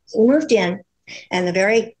 He moved in, and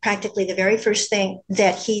practically the very first thing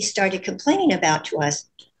that he started complaining about to us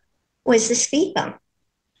was the speed bump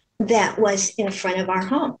that was in front of our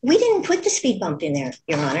home. We didn't put the speed bump in there,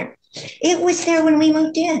 Your Honor. It was there when we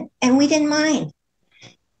moved in, and we didn't mind.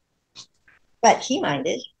 But he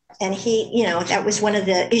minded, and he, that was one of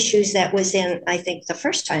the issues that was in, I think, the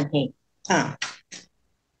first time he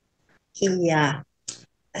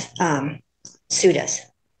sued us.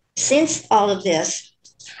 Since all of this,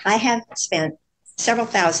 I have spent several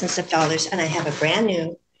thousands of dollars, and I have a brand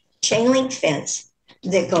new chain link fence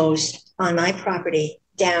that goes on my property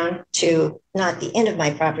down to not the end of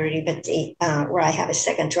my property, but the where I have a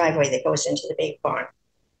second driveway that goes into the big barn.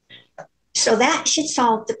 So that should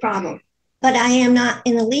solve the problem. But I am not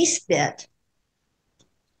in the least bit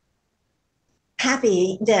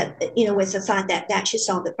happy that, with the thought that that should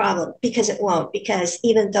solve the problem, because it won't. Because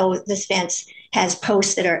even though this fence has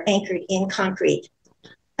posts that are anchored in concrete,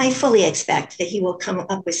 I fully expect that he will come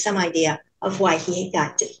up with some idea of why he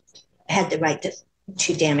had the right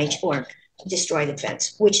to damage or destroy the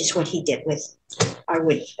fence, which is what he did with our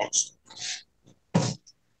wooden fence.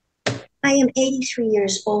 I am 83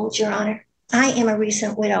 years old, Your Honor. I am a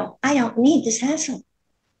recent widow. I don't need this hassle.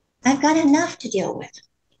 I've got enough to deal with.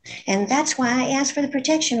 And that's why I asked for the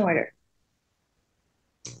protection order.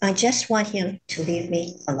 I just want him to leave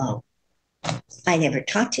me alone. I never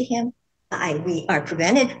talked to him. We are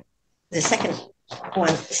prevented, the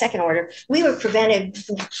second order, we were prevented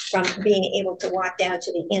from being able to walk down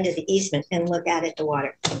to the end of the easement and look out at the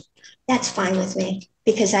water. That's fine with me,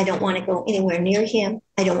 because I don't want to go anywhere near him.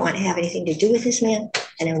 I don't want to have anything to do with this man,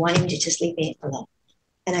 and I want him to just leave me alone.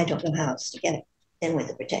 And I don't know how else to get it than with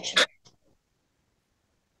the protection.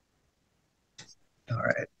 All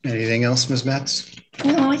right. Anything else, Ms. Metz?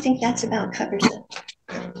 No, I think that's about covers it.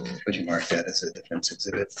 Would you mark that as a defense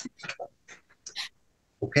exhibit?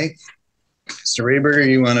 Okay. Mr. Rayberger,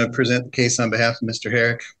 you want to present the case on behalf of Mr.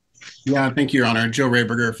 Herrick? Yeah, thank you, Your Honor. Joe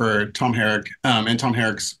Rayberger for Tom Herrick, and Tom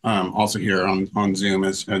Herrick's also here on Zoom,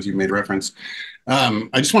 as you made reference. I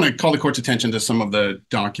just want to call the court's attention to some of the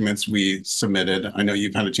documents we submitted. I know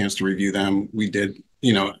you've had a chance to review them. We did,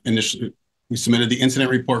 initially, we submitted the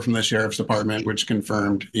incident report from the Sheriff's Department, which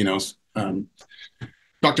confirmed,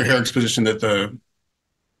 Dr. Herrick's position that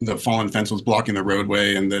the fallen fence was blocking the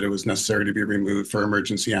roadway and that it was necessary to be removed for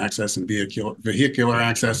emergency access and vehicular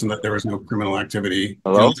access, and that there was no criminal activity.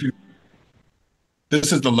 Hello?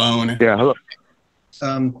 This is the loan. Yeah, hello.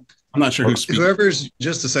 I'm not sure who's speaking.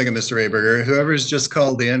 Just a second, Mr. Rayberger. Whoever's just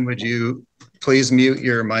called in, would you please mute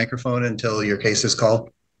your microphone until your case is called?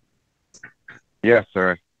 Yes,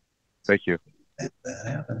 sir. Thank you. That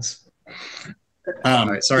happens. All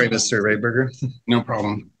right, sorry, Mr. Rayberger. No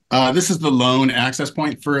problem. This is the lone access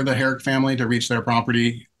point for the Herrick family to reach their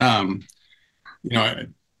property. Tom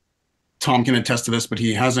can attest to this, but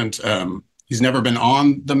he hasn't He's never been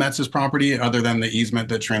on the Metz's property other than the easement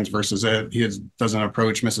that transverses it. He doesn't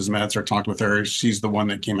approach Mrs. Metz or talk with her. She's the one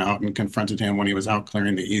that came out and confronted him when he was out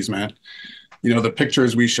clearing the easement. You know, the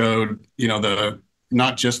pictures we showed, you know,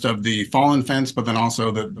 not just of the fallen fence, but then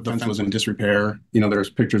also the fence was in disrepair. You know, there's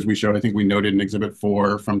pictures we showed, I think we noted in Exhibit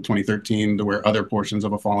 4 from 2013, to where other portions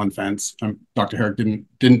of a fallen fence. Dr. Herrick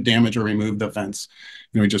didn't damage or remove the fence.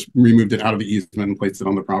 You know, he just removed it out of the easement and placed it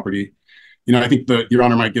on the property. You know, I think Your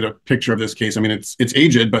Honor might get a picture of this case. I mean, it's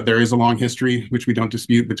aged, but there is a long history, which we don't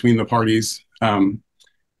dispute, between the parties. You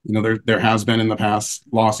know, there has been in the past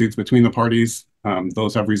lawsuits between the parties.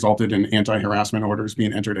 Those have resulted in anti-harassment orders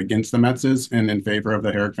being entered against the Metzes and in favor of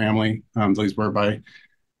the Herrick family. Those were by,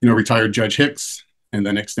 you know, retired Judge Hicks, and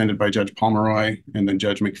then extended by Judge Pomeroy, and then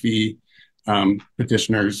Judge McPhee.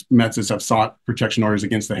 Petitioners, Metzes have sought protection orders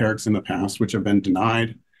against the Herricks in the past, which have been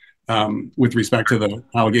denied. With respect to the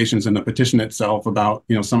allegations in the petition itself about,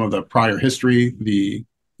 you know, some of the prior history,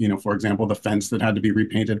 you know, for example, the fence that had to be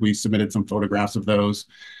repainted, we submitted some photographs of those.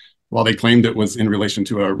 While they claimed it was in relation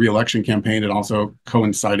to a re-election campaign, it also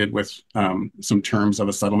coincided with some terms of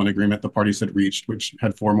a settlement agreement the parties had reached, which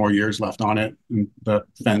had 4 more years left on it. And the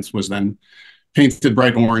fence was then painted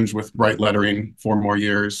bright orange with bright lettering, 4 more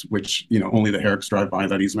years, which, you know, only the Herricks drive by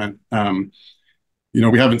that easement. You know,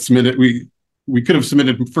 we haven't submitted, we could have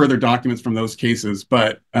submitted further documents from those cases,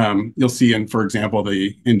 but you'll see in, for example,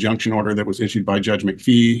 the injunction order that was issued by Judge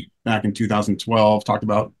McPhee back in 2012 talked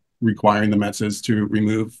about requiring the Metzes to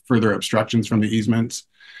remove further obstructions from the easements,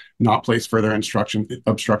 not place further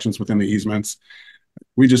obstructions within the easements.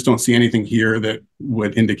 We just don't see anything here that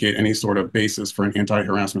would indicate any sort of basis for an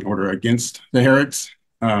anti-harassment order against the Herricks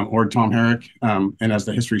or Tom Herrick. And as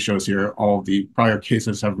the history shows here, all of the prior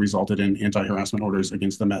cases have resulted in anti-harassment orders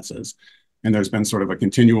against the Metzes. And there's been sort of a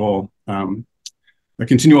continual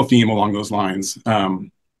theme along those lines.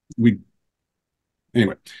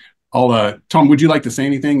 Anyway, Tom, would you like to say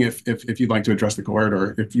anything if you'd like to address the court,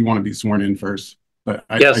 or if you want to be sworn in first? But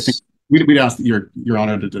I think we'd ask Your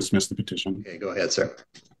Honor to dismiss the petition. Okay, go ahead, sir.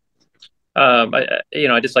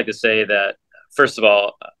 I'd just like to say that, first of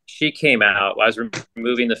all, she came out, I was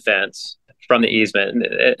removing the fence from the easement,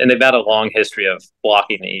 and they've had a long history of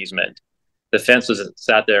blocking the easement. The fence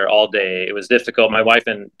sat there all day. It was difficult. My wife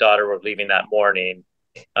and daughter were leaving that morning.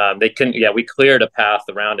 They couldn't, we cleared a path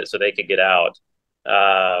around it so they could get out.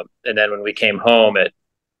 And then when we came home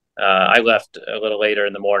I left a little later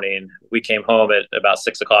in the morning. We came home at about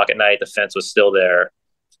 6 o'clock at night. The fence was still there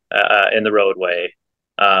in the roadway.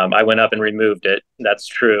 I went up and removed it. That's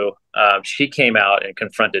true. She came out and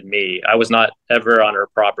confronted me. I was not ever on her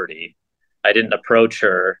property. I didn't approach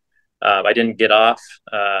her. I didn't get off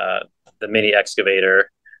the mini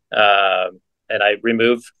excavator, and I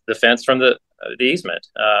removed the fence from the easement.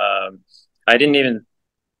 I didn't even,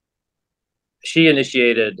 she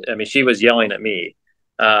initiated, she was yelling at me.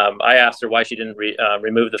 I asked her why she didn't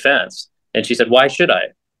remove the fence, and she said, "Why should I?"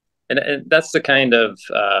 And that's the kind of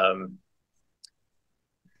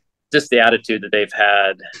just the attitude that they've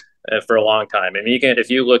had for a long time.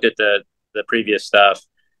 If you look at the previous stuff,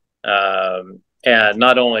 and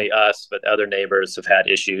not only us, but other neighbors have had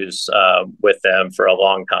issues with them for a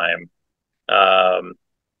long time.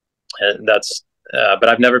 And that's, but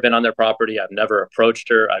I've never been on their property. I've never approached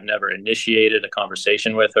her. I've never initiated a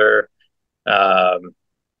conversation with her.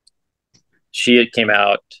 She had came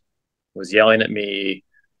out, was yelling at me.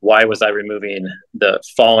 Why was I removing the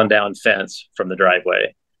fallen down fence from the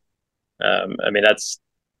driveway? That's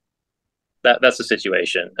the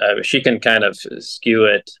situation. She can kind of skew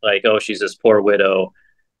it like, oh, she's this poor widow,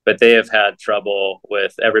 but they have had trouble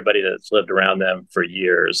with everybody that's lived around them for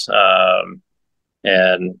years.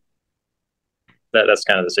 And that's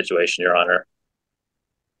kind of the situation, Your Honor.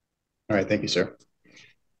 All right. Thank you, sir.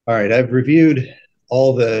 All right. I've reviewed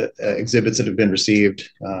all the exhibits that have been received,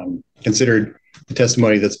 considered the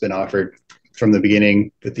testimony that's been offered from the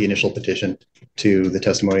beginning with the initial petition to the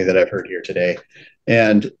testimony that I've heard here today.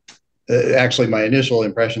 And actually, my initial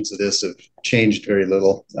impressions of this have changed very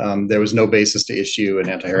little. There was no basis to issue an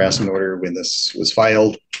anti-harassment order when this was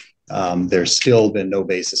filed. There's still been no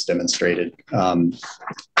basis demonstrated.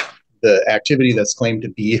 The activity that's claimed to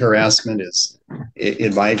be harassment is,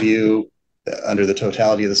 in my view, under the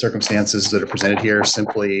totality of the circumstances that are presented here,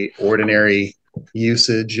 simply ordinary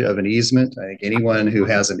usage of an easement. I think anyone who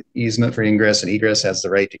has an easement for ingress and egress has the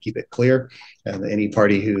right to keep it clear. And any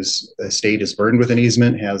party whose estate is burdened with an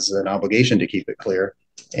easement has an obligation to keep it clear.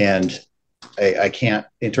 And I can't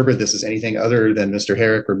interpret this as anything other than Mr.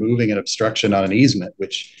 Herrick removing an obstruction on an easement,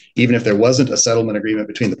 which, even if there wasn't a settlement agreement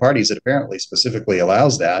between the parties, it apparently specifically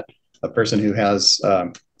allows that. A person who has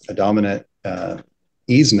a dominant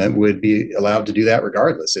easement would be allowed to do that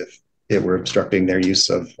regardless if it were obstructing their use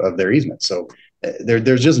of their easement. So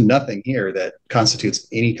there's just nothing here that constitutes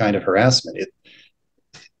any kind of harassment.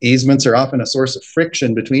 Easements are often a source of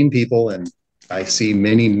friction between people, and I see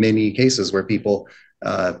many, many cases where people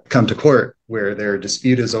come to court where their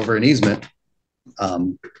dispute is over an easement.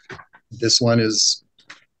 This one is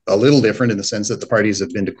a little different in the sense that the parties have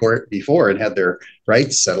been to court before and had their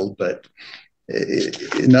rights settled, but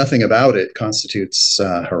nothing about it constitutes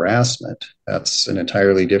harassment. That's an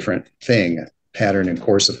entirely different thing, a pattern and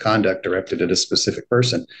course of conduct directed at a specific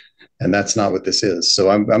person. And that's not what this is. So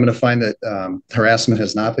I'm going to find that harassment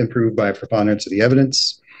has not been proved by a preponderance of the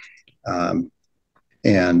evidence.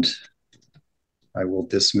 And I will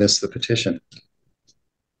dismiss the petition.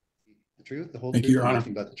 The truth, the whole Thank truth, you, Your Honor.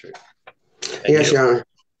 nothing but the truth. Yes, Your Honor.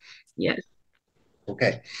 Yes.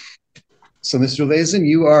 Okay. So, Mr. Lazen,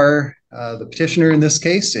 you are the petitioner in this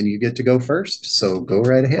case, and you get to go first. So go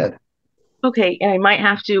right ahead. Okay, and I might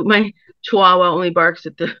have to, my chihuahua only barks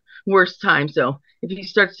at the worst time. So if he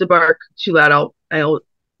starts to bark too loud, I'll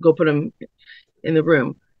go put him in the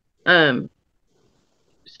room.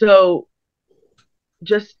 So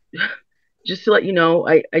just to let you know,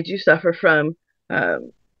 I do suffer from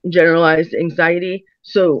generalized anxiety.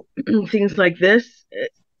 So things like this,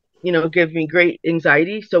 give me great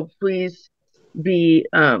anxiety. So please be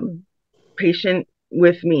patient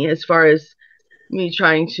with me as far as me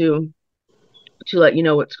trying to let you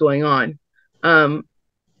know what's going on.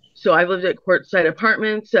 So I've lived at Quartzsite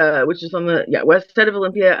Apartments, which is on the west side of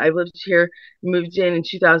Olympia. I've lived here, moved in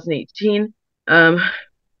 2018. I'm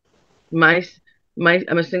a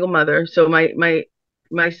single mother, so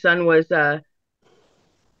my son was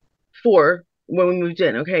 4 when we moved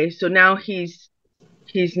in. Okay, so now he's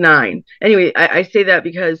 9. Anyway, I say that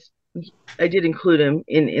because I did include him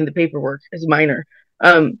in the paperwork as a minor.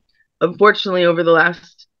 Unfortunately, over the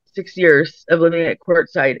last 6 years of living at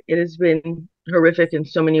Quartzsite, it has been horrific in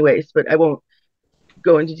so many ways, but I won't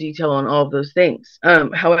go into detail on all of those things.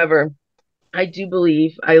 However, I do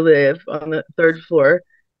believe I live on the 3rd floor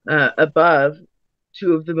above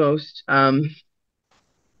 2 of the most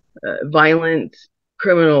violent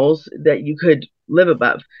criminals that you could live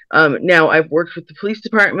above. Now, I've worked with the police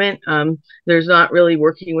department. There's not really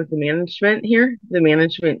working with the management here. The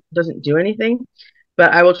management doesn't do anything,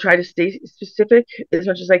 but I will try to stay specific as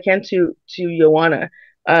much as I can to Joanna.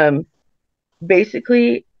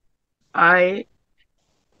 Basically, I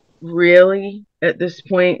really, at this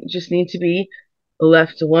point, just need to be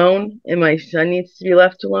left alone, and my son needs to be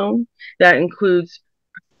left alone. That includes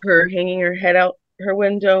her hanging her head out her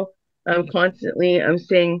window constantly. I'm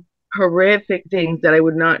saying horrific things that I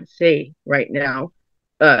would not say right now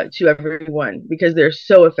to everyone because they're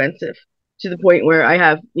so offensive, to the point where I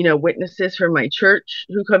have, witnesses from my church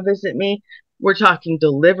who come visit me. We're talking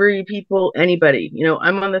delivery people, anybody.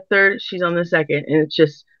 I'm on the 3rd, she's on the 2nd, and it's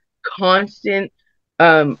just constant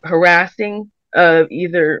harassing of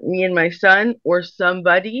either me and my son or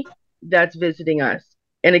somebody that's visiting us.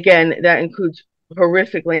 And again, that includes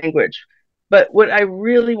horrific language. But what I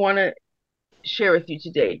really want to share with you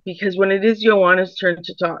today, because when it is Joanna's turn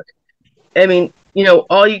to talk, I mean,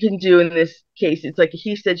 all you can do in this case, it's like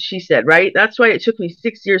he said, she said, right? That's why it took me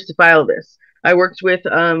 6 years to file this. I worked with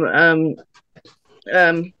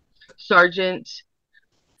Sergeant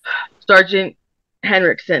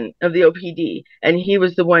Henriksen of the OPD, and he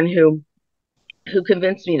was the one who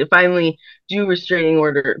convinced me to finally do restraining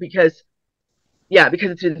order because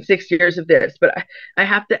it's been 6 years of this. But I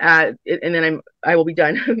have to add, and then I will be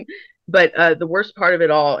done. But the worst part of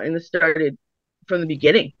it all, and this started from the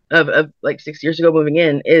beginning of like 6 years ago moving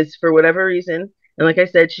in, is for whatever reason, and like I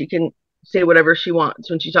said, she can say whatever she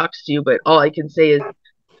wants when she talks to you, but all I can say is,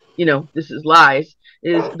 this is lies,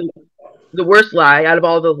 is the worst lie out of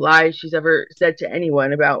all the lies she's ever said to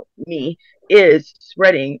anyone about me is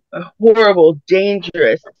spreading a horrible,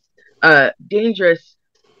 dangerous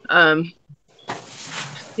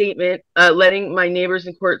statement, letting my neighbors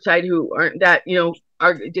in Quartzsite who aren't that,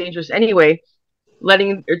 are dangerous anyway,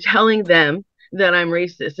 telling them that I'm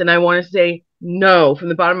racist. And I want to say no from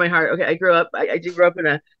the bottom of my heart. Okay, I did grow up in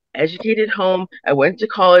a educated home. I went to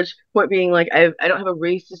college. Point being, like, I don't have a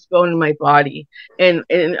racist bone in my body, and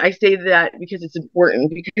I say that because it's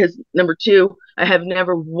important. Because number 2, I have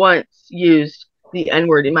never once used the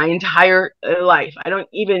N-word in my entire life.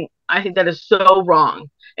 I think that is so wrong.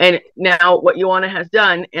 And now what Joanna has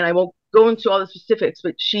done, and I won't go into all the specifics,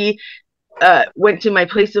 but she went to my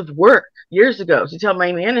place of work years ago to tell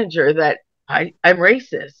my manager that I'm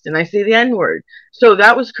racist and I say the N-word. So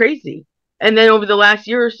that was crazy. And then over the last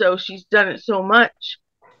year or so, she's done it so much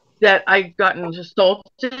that I've gotten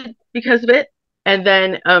assaulted because of it. And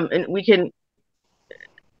then, and we can,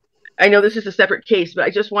 I know this is a separate case, but I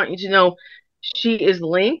just want you to know she is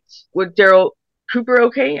linked with Daryl Cooper.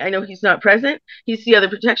 Okay. I know he's not present. He's the other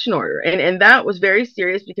protection order. And that was very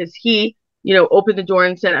serious because he, you know, opened the door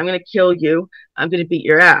and said, I'm going to kill you. I'm going to beat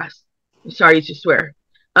your ass. I'm sorry to swear.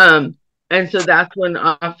 And so that's when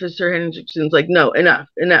Officer Hendrickson's like, no, enough.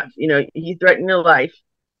 You know, he threatened your life.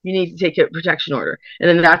 You need to take a protection order. And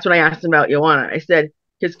then that's when I asked him about Joanna. I said,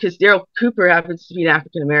 because Daryl Cooper happens to be an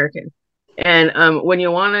African American. And when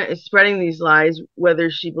Joanna is spreading these lies, whether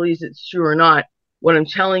she believes it's true or not, what I'm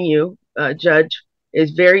telling you, Judge,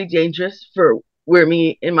 is very dangerous for where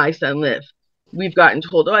me and my son live. We've gotten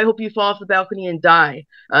told, oh, I hope you fall off the balcony and die.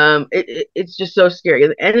 It's just so scary.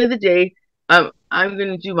 At the end of the day, I'm going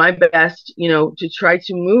to do my best, you know, to try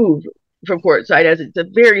to move from Courtside, as it's a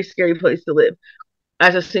very scary place to live.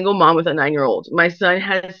 As a single mom with a 9-year-old, my son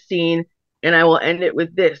has seen, and I will end it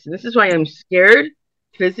with this. And this is why I'm scared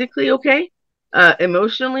physically, okay?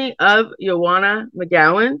 Emotionally, of Joanna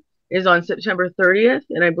McGowan is on September 30th,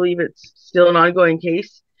 and I believe it's still an ongoing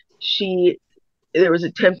case. There was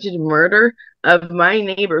attempted murder of my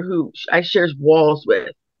neighbor who I shares walls with.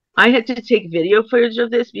 I had to take video footage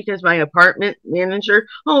of this because my apartment manager,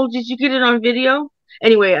 oh, did you get it on video?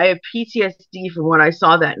 Anyway, I have PTSD from what I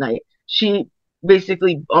saw that night. She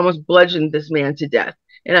basically almost bludgeoned this man to death.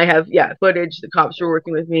 And I have, footage. The cops were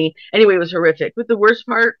working with me. Anyway, it was horrific. But the worst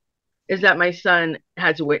part is that my son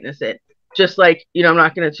had to witness it. Just like, you know, I'm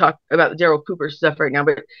not going to talk about the Daryl Cooper stuff right now,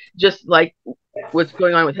 but just like what's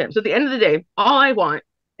going on with him. So at the end of the day, all I want,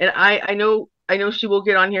 and I know she will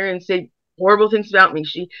get on here and say horrible things about me.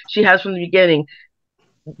 She has from the beginning,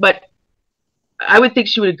 but I would think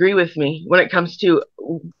she would agree with me when it comes to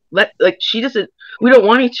we don't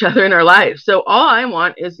want each other in our lives. So all I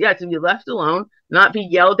want is, to be left alone, not be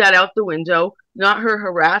yelled at out the window, not her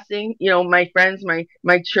harassing, you know, my friends,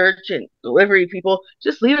 my church and delivery people.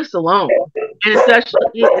 Just leave us alone. And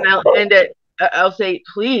especially, I'll say,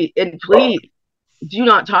 please do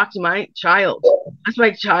not talk to my child. That's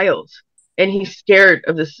my child. And he's scared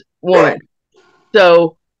of this woman.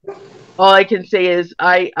 So all I can say is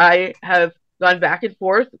I have gone back and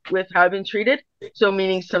forth with how I've been treated. So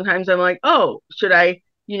meaning sometimes I'm like, oh, should I,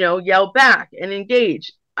 you know, yell back and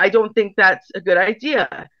engage? I don't think that's a good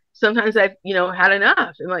idea. Sometimes I've, you know, had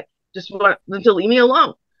enough and like just want them to leave me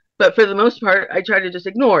alone. But for the most part, I try to just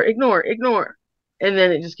ignore. And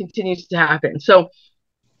then it just continues to happen. So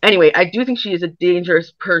anyway, I do think she is a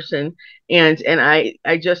dangerous person. And I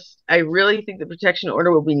really think the protection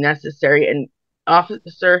order will be necessary. And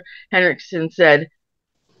Officer Hendrickson said,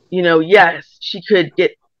 you know, yes, she could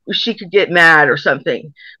get mad or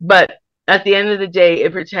something, but at the end of the day,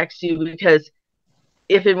 it protects you, because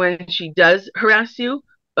if and when she does harass you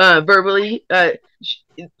verbally,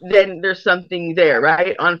 then there's something there,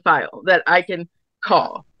 right, on file that I can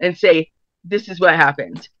call and say, this is what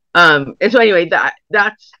happened. And so anyway,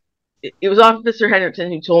 it was Officer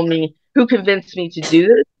Hendrickson who convinced me to do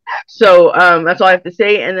this. So that's all I have to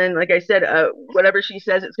say. And then, like I said, whatever she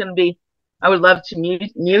says, it's going to be, I would love to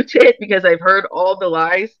mute it, because I've heard all the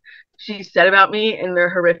lies she said about me and they're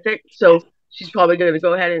horrific. So she's probably going to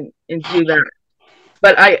go ahead and do that.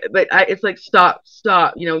 But it's like, stop.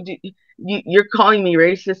 You know, you're calling me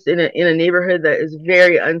racist in a neighborhood that is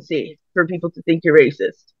very unsafe for people to think you're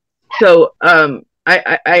racist. So I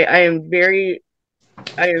am very,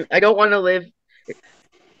 I don't want to live.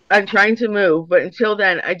 I'm trying to move, but until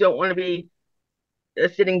then, I don't want to be a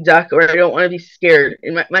sitting duck, or I don't want to be scared.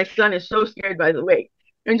 And my son is so scared, by the way.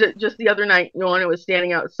 And just the other night, Joanna was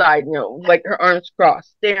standing outside, you know, like her arms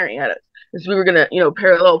crossed, staring at us as we were gonna, you know,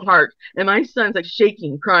 parallel park. And my son's like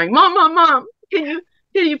shaking, crying, "Mom, can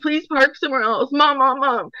you please park somewhere else?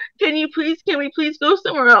 Mom, can we please go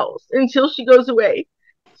somewhere else?" Until she goes away.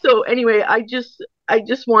 So anyway, I just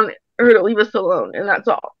want her to leave us alone, and that's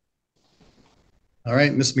all. All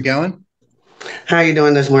right, Ms. McGowan. How are you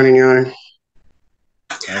doing this morning, Your Honor?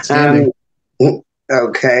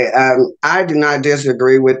 Okay. I do not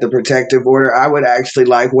disagree with the protective order. I would actually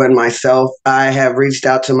like one myself. I have reached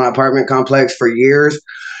out to my apartment complex for years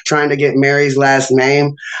trying to get Mary's last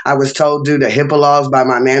name. I was told due to HIPAA laws by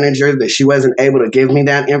my manager that she wasn't able to give me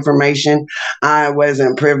that information. I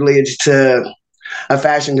wasn't privileged to a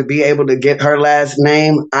fashion to be able to get her last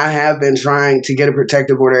name. I have been trying to get a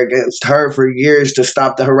protective order against her for years to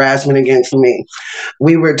stop the harassment against me.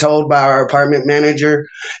 We were told by our apartment manager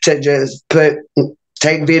to just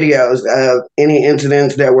take videos of any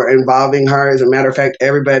incidents that were involving her. As a matter of fact,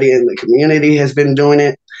 everybody in the community has been doing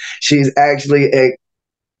it. She's actually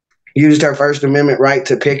used her First Amendment right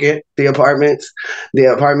to picket the apartments. The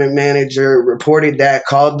apartment manager reported that,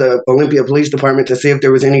 called the Olympia Police Department to see if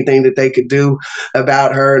there was anything that they could do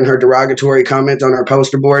about her and her derogatory comments on her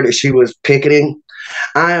poster board as she was picketing.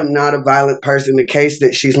 I am not a violent person. The case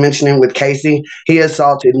that she's mentioning with Casey, he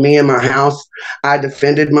assaulted me in my house. I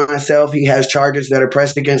defended myself. He has charges that are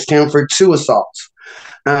pressed against him for 2 assaults.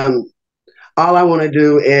 All I want to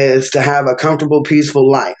do is to have a comfortable,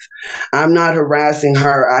 peaceful life. I'm not harassing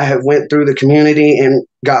her. I have went through the community and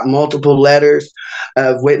got multiple letters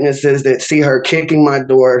of witnesses that see her kicking my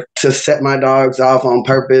door to set my dogs off on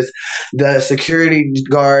purpose. The security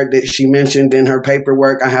guard that she mentioned in her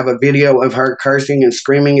paperwork, I have a video of her cursing and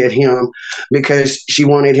screaming at him because she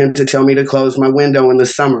wanted him to tell me to close my window in the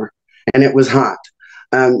summer, and it was hot.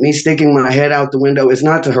 Me sticking my head out the window is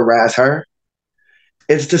not to harass her.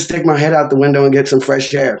 It's to stick my head out the window and get some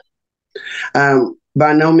fresh air.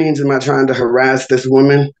 By no means am I trying to harass this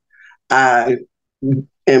woman. I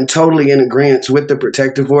am totally in agreement with the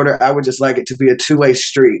protective order. I would just like it to be a two-way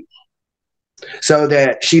street so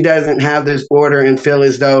that she doesn't have this order and feel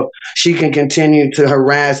as though she can continue to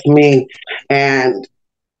harass me and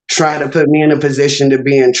try to put me in a position to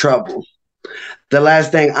be in trouble. The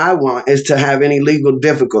last thing I want is to have any legal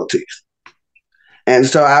difficulties. And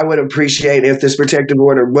so I would appreciate if this protective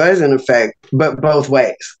order was in effect, but both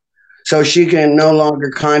ways. So she can no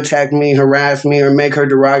longer contact me, harass me, or make her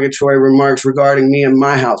derogatory remarks regarding me and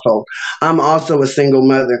my household. I'm also a single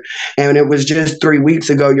mother. And it was just 3 weeks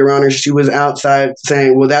ago, Your Honor, she was outside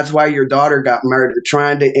saying, well, that's why your daughter got murdered,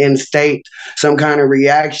 trying to instate some kind of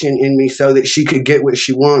reaction in me so that she could get what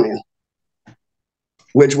she wanted,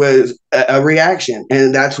 which was a reaction.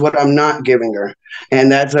 And that's what I'm not giving her.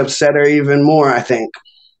 And that's upset her even more, I think.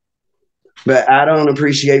 But I don't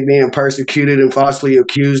appreciate being persecuted and falsely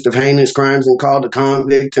accused of heinous crimes and called a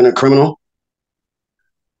convict and a criminal.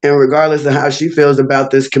 And regardless of how she feels about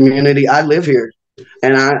this community, I live here.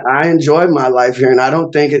 And I enjoy my life here. And I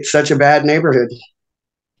don't think it's such a bad neighborhood.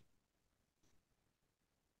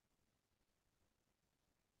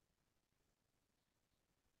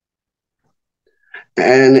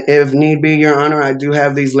 And if need be, Your Honor, I do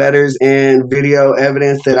have these letters and video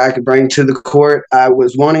evidence that I could bring to the court. I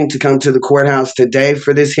was wanting to come to the courthouse today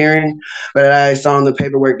for this hearing, but I saw in the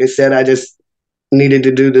paperwork that said I just needed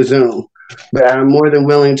to do the Zoom. But I'm more than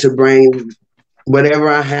willing to bring whatever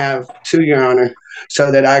I have to Your Honor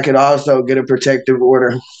so that I could also get a protective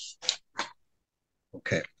order.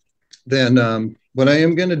 Okay. Then what I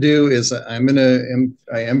am going to do is I am going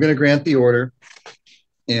to grant the order.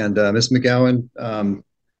 And Ms. McGowan,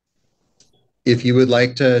 if you would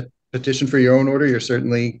like to petition for your own order, you're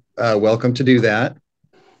certainly welcome to do that.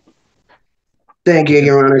 Thank you,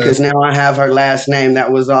 Your Honor, because now I have her last name.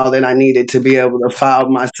 That was all that I needed to be able to file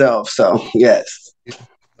myself. So, yes.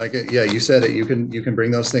 Yeah, you said it. You can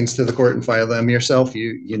bring those things to the court and file them yourself.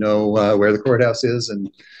 You know where the courthouse is, and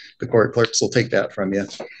the court clerks will take that from you.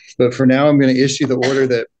 But for now, I'm going to issue the order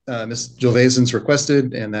that Ms. Jolvazen's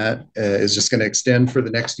requested, and that is just going to extend for the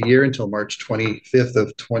next year until March 25th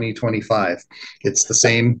of 2025. It's the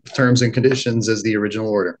same terms and conditions as the original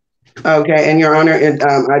order. Okay, and Your Honor,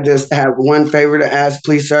 I just have one favor to ask,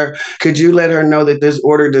 please, sir. Could you let her know that this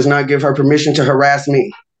order does not give her permission to harass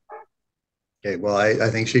me? Okay, well, I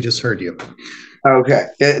think she just heard you. Okay,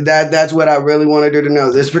 that's what I really wanted her to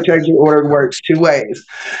know. This protection order works two ways.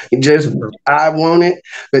 I want it,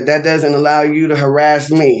 but that doesn't allow you to harass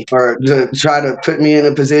me or to try to put me in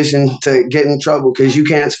a position to get in trouble, because you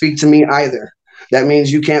can't speak to me either. That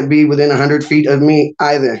means you can't be within 100 feet of me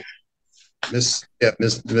either. Miss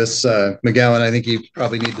McGowan, I think you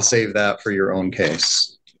probably need to save that for your own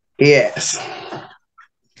case. Yes.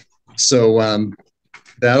 So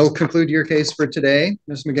that'll conclude your case for today,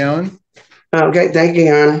 Ms. McGowan. Okay, thank you,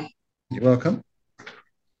 Your Honor. You're welcome.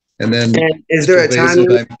 And then, is there a time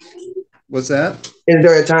limit? What's that? Is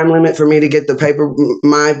there a time limit for me to get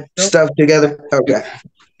my stuff together? Okay.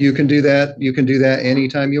 You can do that. You can do that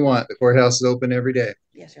anytime you want. The courthouse is open every day.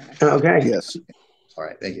 Yes, Your Honor. Okay. Yes. All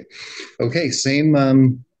right. Thank you. Okay.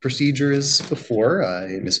 Same procedure as before.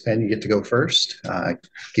 Ms. Penn, you get to go first.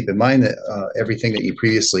 Keep in mind that everything that you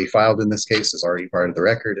previously filed in this case is already part of the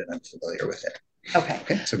record, and I'm familiar with it.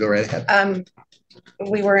 Okay, so go right ahead.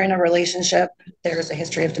 We were in a relationship. There's a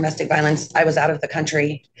history of domestic violence. I was out of the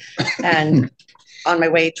country and on my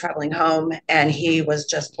way traveling home, and he was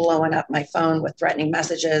just blowing up my phone with threatening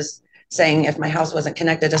messages saying if my house wasn't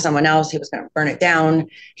connected to someone else, he was going to burn it down.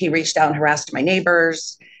 He reached out and harassed my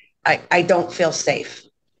neighbors. I don't feel safe.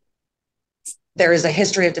 There is a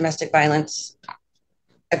history of domestic violence,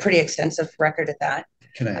 a pretty extensive record at that.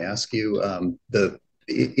 Can I ask you,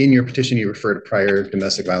 in your petition, you refer to prior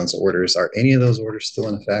domestic violence orders. Are any of those orders still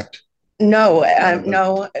in effect? No,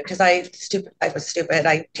 no, because I was stupid.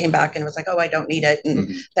 I came back and was like, oh, I don't need it.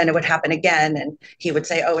 And then it would happen again. And he would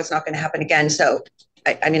say, oh, it's not going to happen again. So,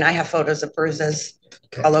 I mean, I have photos of bruises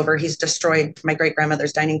all over. He's destroyed my great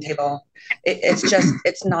grandmother's dining table. It's just,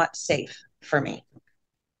 it's not safe for me.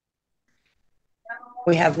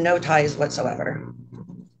 We have no ties whatsoever.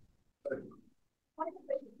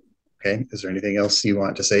 Okay. Is there anything else you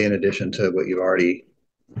want to say in addition to what you've already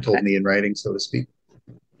told me in writing, so to speak?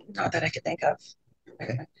 Not that I could think of.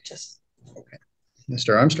 Okay. Okay.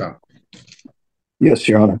 Mr. Armstrong. Yes,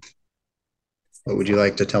 Your Honor. What would you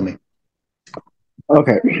like to tell me?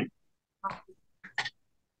 Okay.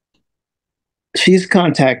 She's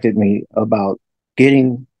contacted me about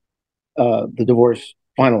getting the divorce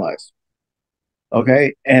finalized.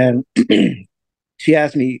 Okay. And she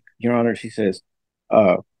asked me, Your Honor, she says,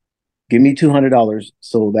 give me $200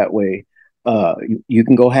 so that way you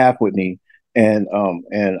can go half with me. And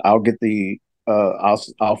I'll get the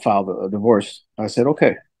I'll file the divorce. I said,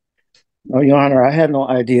 okay. No, Your Honor, I had no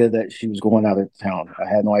idea that she was going out of town. I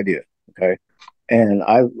had no idea. Okay. And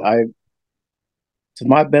I to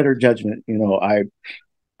my better judgment, you know, I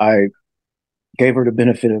gave her the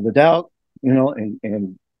benefit of the doubt, you know,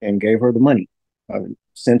 and gave her the money. I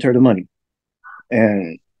sent her the money.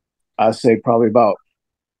 And I say probably about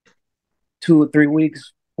 2 or 3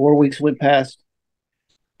 weeks, 4 weeks went past.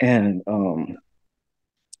 And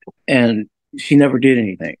she never did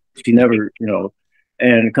anything. She never, you know,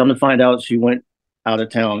 and come to find out she went out of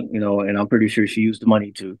town, you know, and I'm pretty sure she used the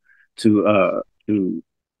money to do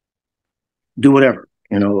whatever,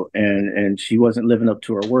 you know, and she wasn't living up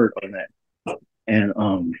to her word on that. And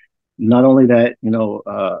not only that, you know,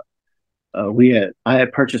 I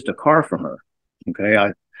had purchased a car from her. Okay,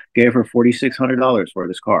 I gave her $4,600 for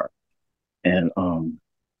this car, and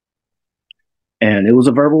it was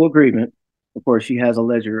a verbal agreement. Of course, she has a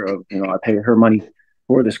ledger of, you know, I paid her money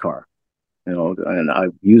for this car, you know, and I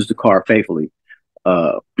used the car faithfully.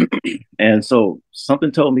 And so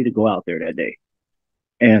something told me to go out there that day,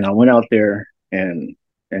 and I went out there and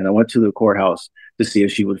I went to the courthouse to see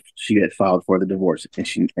if she had filed for the divorce,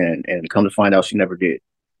 and come to find out she never did.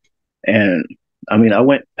 And I mean, I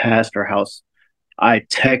went past her house. I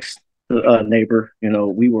text the neighbor, you know,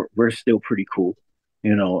 we're still pretty cool,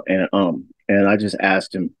 you know, and I just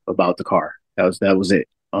asked him about the car. That was it.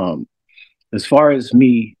 As far as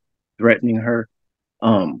me threatening her,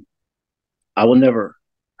 I will never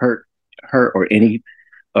hurt her or any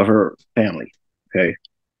of her family. Okay,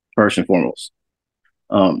 first and foremost.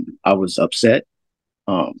 I was upset.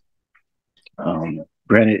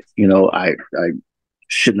 Granted, you know, I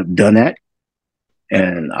shouldn't have done that,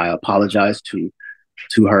 and I apologize to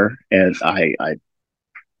her, and I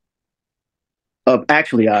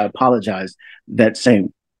apologized that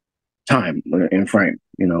same time in frame,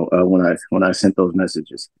 you know, when I sent those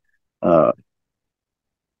messages.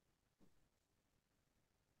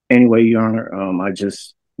 Anyway, Your Honor, I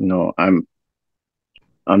just, you know, I'm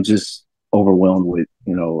just overwhelmed with,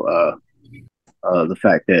 you know, the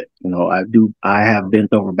fact that, you know, I have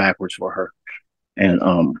bent over backwards for her, and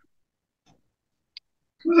I'm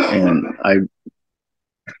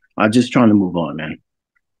just trying to move on, man.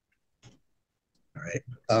 All right.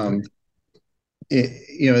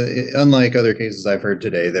 You know, unlike other cases I've heard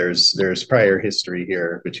today, there's prior history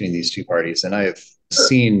here between these two parties, and I have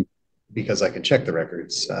seen, because I can check the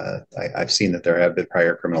records, I've seen that there have been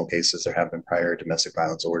prior criminal cases, there have been prior domestic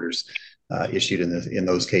violence orders issued in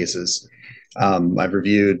those cases. I've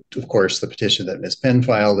reviewed, of course, the petition that Ms. Penn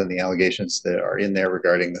filed and the allegations that are in there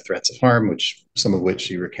regarding the threats of harm, some of which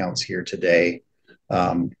she recounts here today.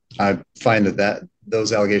 I find that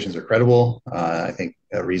those allegations are credible. I think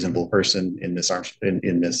a reasonable person in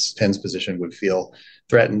Ms. Penn's position would feel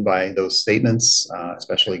threatened by those statements,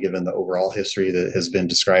 especially given the overall history that has been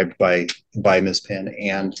described by Ms. Penn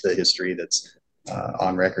and the history that's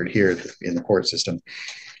on record here in the court system.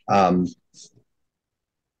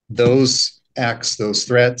 Those acts, those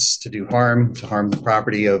threats to harm the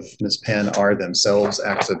property of Ms. Penn are themselves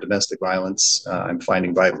acts of domestic violence. I'm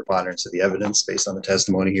finding by preponderance of the evidence based on the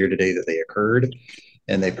testimony here today that they occurred,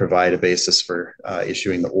 and they provide a basis for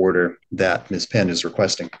issuing the order that Ms. Penn is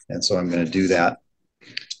requesting. And so I'm going to do that.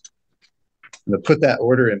 I'm going to put that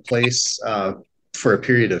order in place for a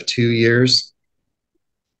period of 2 years.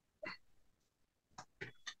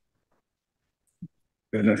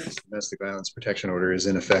 The domestic violence protection order is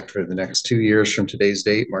in effect for the next 2 years from today's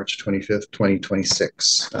date, March 25th,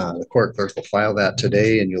 2026. The court clerk will file that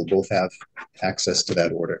today, and you'll both have access to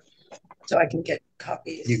that order. So I can get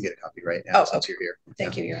copies. You can get a copy right now since okay. you're here.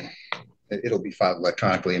 Thank you, Your Honor. it'll be filed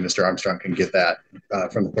electronically, and Mr. Armstrong can get that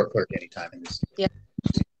from the court clerk anytime. Yeah.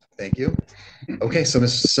 Thank you. Okay, so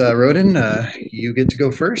Ms. Roden, you get to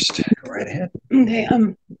go first. Go right ahead. Okay.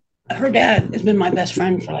 Her dad has been my best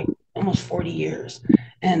friend for like almost 40 years,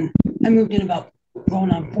 and I moved in about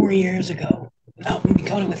going on 4 years ago out in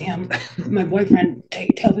Dakota with him. My boyfriend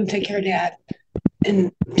helped him take care of Dad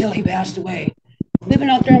until he passed away. Living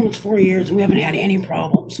out there almost 4 years, and we haven't had any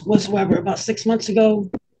problems whatsoever. About 6 months ago,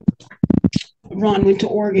 Ron went to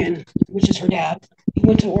Oregon, which is her dad. He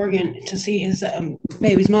went to Oregon to see his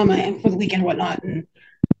baby's mama and for the weekend and whatnot. And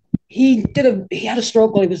he had a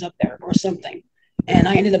stroke while he was up there or something. And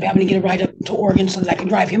I ended up having to get a ride up to Oregon so that I could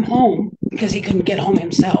drive him home because he couldn't get home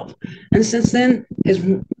himself. And since then,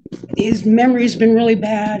 his memory's been really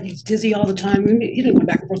bad. He's dizzy all the time. I mean, he didn't go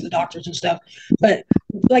back and forth to the doctors and stuff, but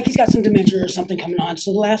like he's got some dementia or something coming on.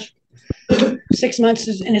 So the last 6 months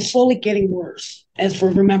and it's slowly getting worse as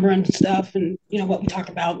for remembering stuff and what we talk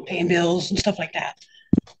about, paying bills and stuff like that.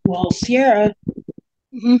 Well, Sierra,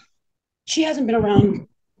 she hasn't been around.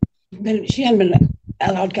 She hasn't been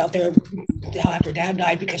allowed to go out there after Dad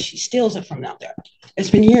died because she steals it from out there. It's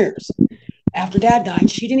been years. After Dad died,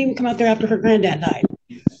 she didn't even come out there after her granddad died.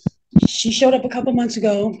 She showed up a couple months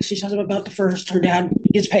ago. She showed up about the first. Her dad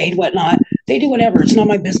gets paid, whatnot. They do whatever. It's not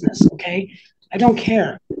my business, okay? I don't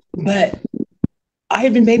care. But I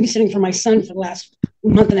had been babysitting for my son for the last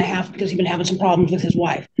month and a half because he'd been having some problems with his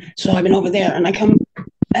wife. So I've been over there, and I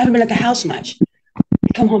haven't been at the house much.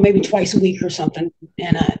 I come home maybe twice a week or something,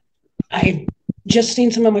 and I just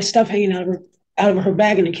seen some of my stuff hanging out of her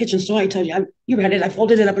bag in the kitchen. So I told you read it. I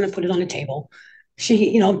folded it up and I put it on the table.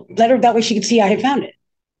 She, let her that way she could see I had found it.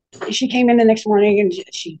 She came in the next morning and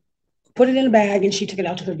she put it in a bag and she took it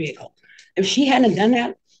out to her vehicle. If she hadn't done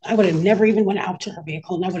that, I would have never even went out to her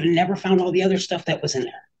vehicle and I would have never found all the other stuff that was in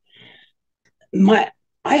there.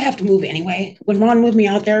 I have to move anyway. When Ron moved me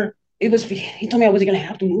out there, he told me I wasn't going to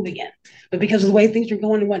have to move again. But because of the way things are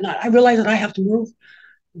going and whatnot, I realized that I have to move.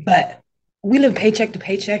 But we live paycheck to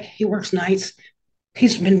paycheck. He works nights.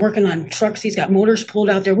 He's been working on trucks. He's got motors pulled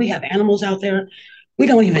out there. We have animals out there. We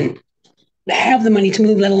don't even have the money to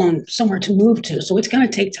move, let alone somewhere to move to. So it's going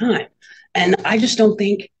to take time. And I just don't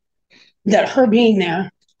think that her being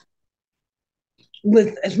there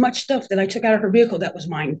with as much stuff that I took out of her vehicle that was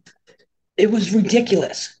mine, it was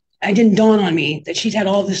ridiculous. It didn't dawn on me that she's had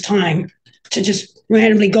all this time to just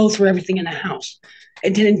randomly go through everything in the house.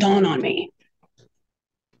 It didn't dawn on me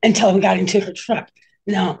until we got into her truck.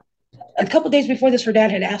 Now, a couple of days before this, her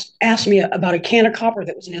dad had asked me about a can of copper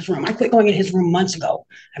that was in his room. I quit going in his room months ago.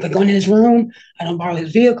 I quit going in his room. I don't borrow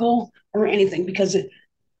his vehicle or anything because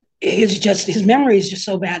his memory is just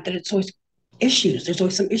so bad that it's always issues. There's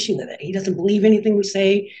always some issue with it. He doesn't believe anything we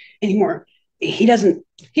say anymore. He doesn't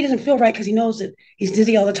feel right because he knows that he's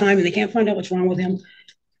dizzy all the time and they can't find out what's wrong with him.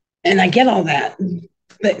 And I get all that.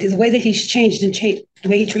 But the way that he's changed the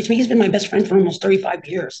way he treats me, he's been my best friend for almost 35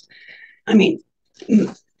 years. I mean,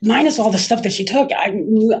 minus all the stuff that she took, I'm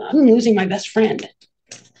losing my best friend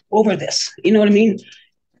over this. You know what I mean?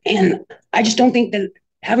 And I just don't think that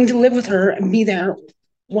having to live with her and be there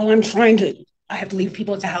while I have to leave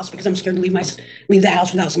people at the house because I'm scared to leave the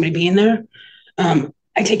house without somebody being there.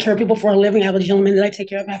 I take care of people for a living. I have a gentleman that I take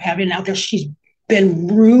care of. I've had him out there. She's been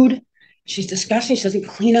rude. She's disgusting. She doesn't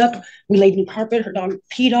clean up. We laid new carpet. Her dog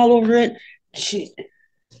peed all over it.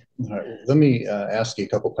 All right, let me ask you a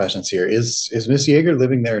couple questions here. Is Miss Yeager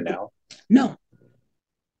living there now? No.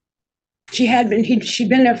 She had been. She'd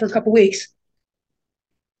been there for a couple weeks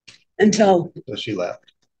until. So she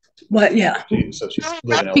left. But yeah. So she's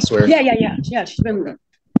living elsewhere. Yeah.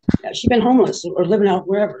 She's been homeless or living out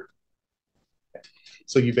wherever.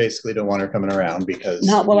 So you basically don't want her coming around because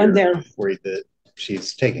not while I'm there. Worried that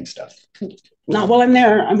she's taking stuff. Not while I'm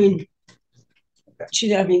there. I mean,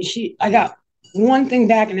 okay. I got one thing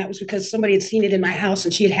back, and that was because somebody had seen it in my house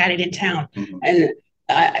and she had it in town. Mm-hmm. And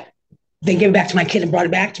they gave it back to my kid and brought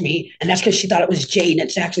it back to me. And that's because she thought it was jade. And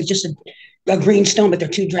it's actually just a green stone, but they're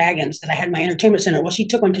two dragons that I had in my entertainment center. Well, she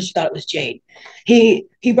took one because she thought it was jade. He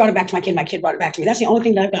brought it back to my kid. My kid brought it back to me. That's the only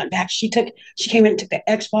thing that I've gotten back. She came in and took the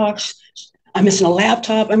Xbox. I'm missing a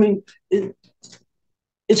laptop. I mean,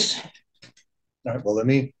 it's. All right. Well, let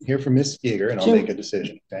me hear from Miss Yeager and I'll make a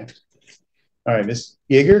decision. Okay. All right, Miss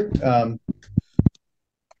Yeager.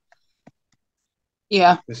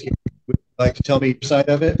 Yeah. Ms. Yeager, would you like to tell me your side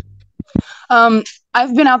of it?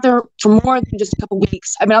 I've been out there for more than just a couple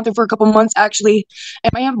weeks. I've been out there for a couple months actually.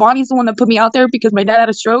 And my Aunt Bonnie's the one that put me out there because my dad had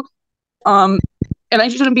a stroke. And I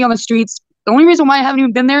shouldn't be on the streets. The only reason why I haven't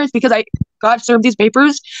even been there is because I got served these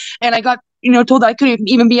papers and I got, told that I couldn't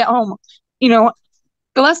even be at home.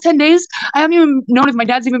 The last 10 days, I haven't even known if my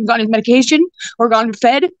dad's even gotten his medication or gotten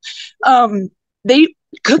fed. They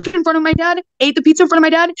cooked in front of my dad, ate the pizza in front of my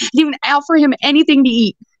dad, didn't even offer him anything to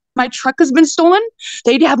eat. My truck has been stolen.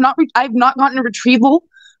 They have not. I've not gotten a retrieval.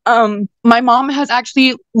 My mom has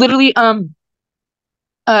actually literally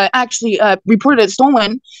reported it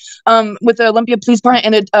stolen with the Olympia Police Department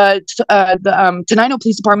and the Tenino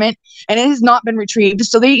Police Department, and it has not been retrieved.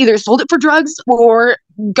 So they either sold it for drugs or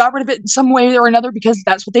got rid of it in some way or another because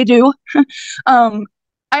that's what they do. I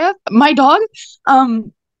have my dog.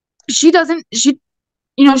 She's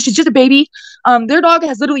just a baby. Their dog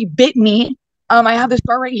has literally bit me. I have the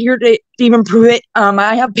scar right here to even prove it.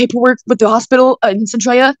 I have paperwork with the hospital in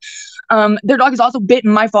Centralia. Their dog has also bitten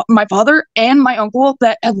my father and my uncle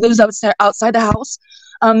that lives outside the house.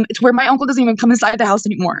 It's where my uncle doesn't even come inside the house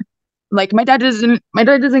anymore. Like my dad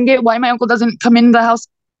doesn't get why my uncle doesn't come in the house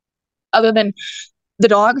other than the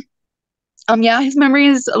dog. Yeah, his memory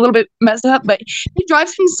is a little bit messed up, but he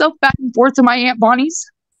drives himself back and forth to my Aunt Bonnie's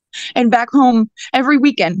and back home every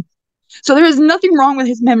weekend. So there is nothing wrong with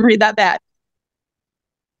his memory that bad.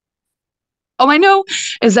 All I know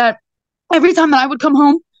is that every time that I would come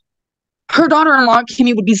home, her daughter-in-law,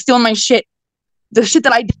 Kimmy, would be stealing my shit. The shit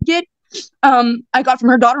that I did get, I got from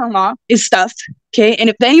her daughter-in-law is stuff, okay? And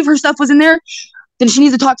if any of her stuff was in there, then she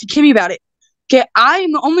needs to talk to Kimmy about it. Okay, I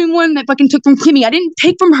am the only one that fucking took from Kimmy. I didn't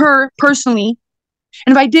take from her personally.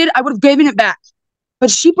 And if I did, I would have given it back.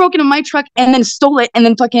 But she broke into my truck and then stole it and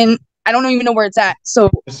then fucking, I don't even know where it's at. So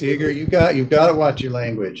Ms. Eager, you've got to watch your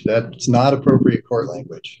language. That's not appropriate court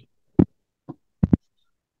language.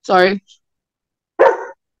 Sorry.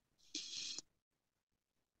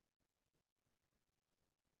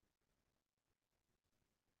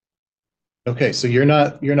 Okay, so you're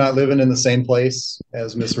not living in the same place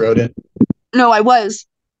as Miss Roden? No, I was.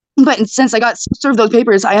 But since I got served those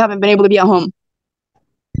papers, I haven't been able to be at home.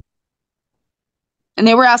 And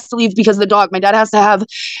they were asked to leave because of the dog. My dad has to have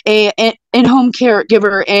an in-home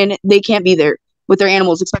caregiver, and they can't be there with their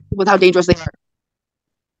animals, especially with how dangerous they are.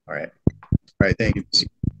 All right, thank you.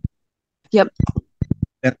 Yep.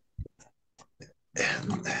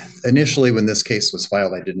 Initially, when this case was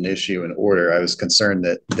filed, I didn't issue an order. I was concerned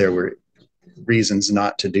that there were reasons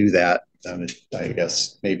not to do that. I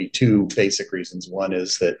guess maybe two basic reasons. One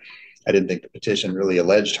is that I didn't think the petition really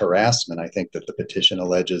alleged harassment. I think that the petition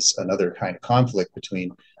alleges another kind of conflict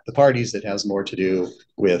between the parties that has more to do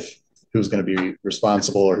with who's going to be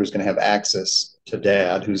responsible or who's going to have access to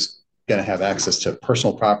dad, who's going to have access to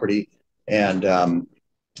personal property. And,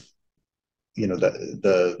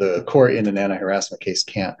 the court in an anti-harassment case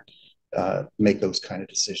can't make those kind of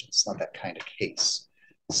decisions. It's not that kind of case.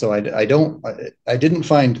 So I didn't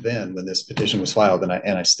find then when this petition was filed, and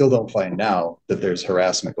I still don't find now that there's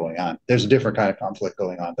harassment going on. There's a different kind of conflict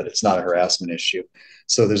going on, but it's not a harassment issue.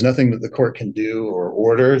 So there's nothing that the court can do or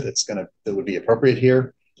order that would be appropriate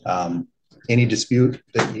here. Any dispute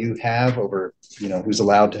that you have over, who's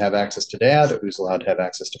allowed to have access to dad or who's allowed to have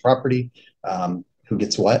access to property, who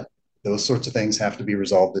gets what, those sorts of things have to be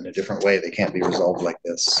resolved in a different way. They can't be resolved like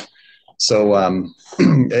this. So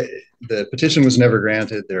the petition was never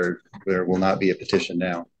granted. There will not be a petition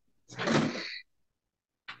now.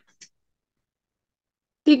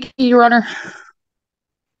 Thank you, Your Honor.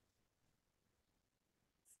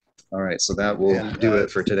 All right, so that will do it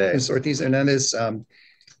for today. Ms. Ortiz-Hernandez,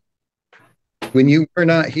 when you were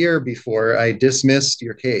not here before, I dismissed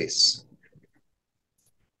your case.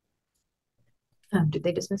 Did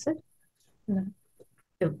they dismiss it? No.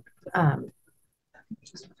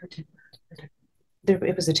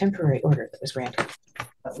 It was a temporary order that was granted,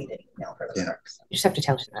 but we didn't email her the perks. You just have to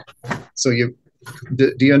tell her that. So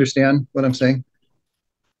do you understand what I'm saying?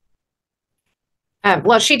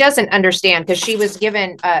 Well, she doesn't understand because she was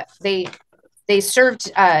given, they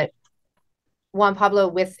served Juan Pablo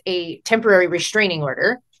with a temporary restraining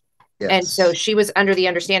order. Yes. And so she was under the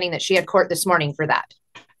understanding that she had court this morning for that.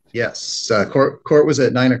 Yes, court was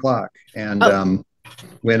at 9 o'clock. And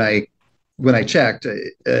when I checked,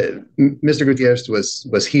 Mr. Gutierrez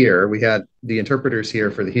was here. We had the interpreters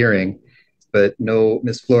here for the hearing, but no,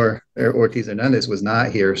 Ms. Flor Ortiz-Hernandez was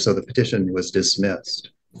not here, so the petition was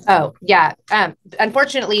dismissed. Oh, yeah.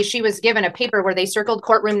 Unfortunately, she was given a paper where they circled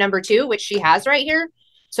courtroom number 2, which she has right here.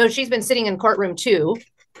 So she's been sitting in courtroom 2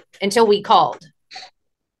 until we called.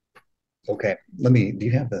 Okay, do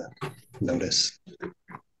you have the notice?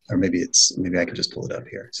 Or maybe I could just pull it up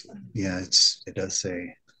here. So, yeah, it does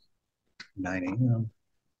say 9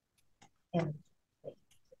 a.m.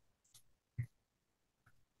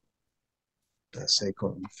 Does say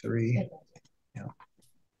courtroom 3.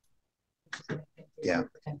 Yeah.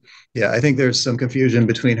 I think there's some confusion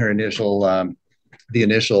between her initial the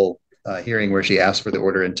initial hearing where she asked for the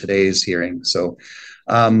order in today's hearing. So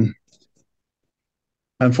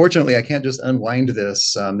unfortunately, I can't just unwind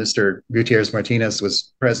this. Mr. Gutierrez Martinez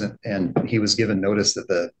was present and he was given notice that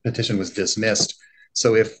the petition was dismissed.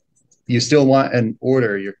 So if you still want an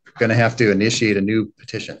order, you're going to have to initiate a new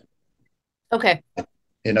petition. Okay.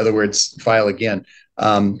 In other words, file again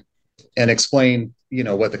and explain,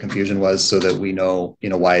 what the confusion was so that we know,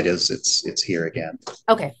 why it is it's here again.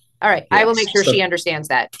 Okay. All right. Yeah, I will make sure she understands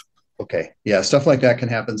that. Okay. Yeah. Stuff like that can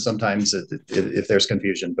happen sometimes if there's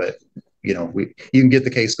confusion, but you can get the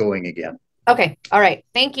case going again. Okay. All right.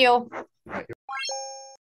 Thank you.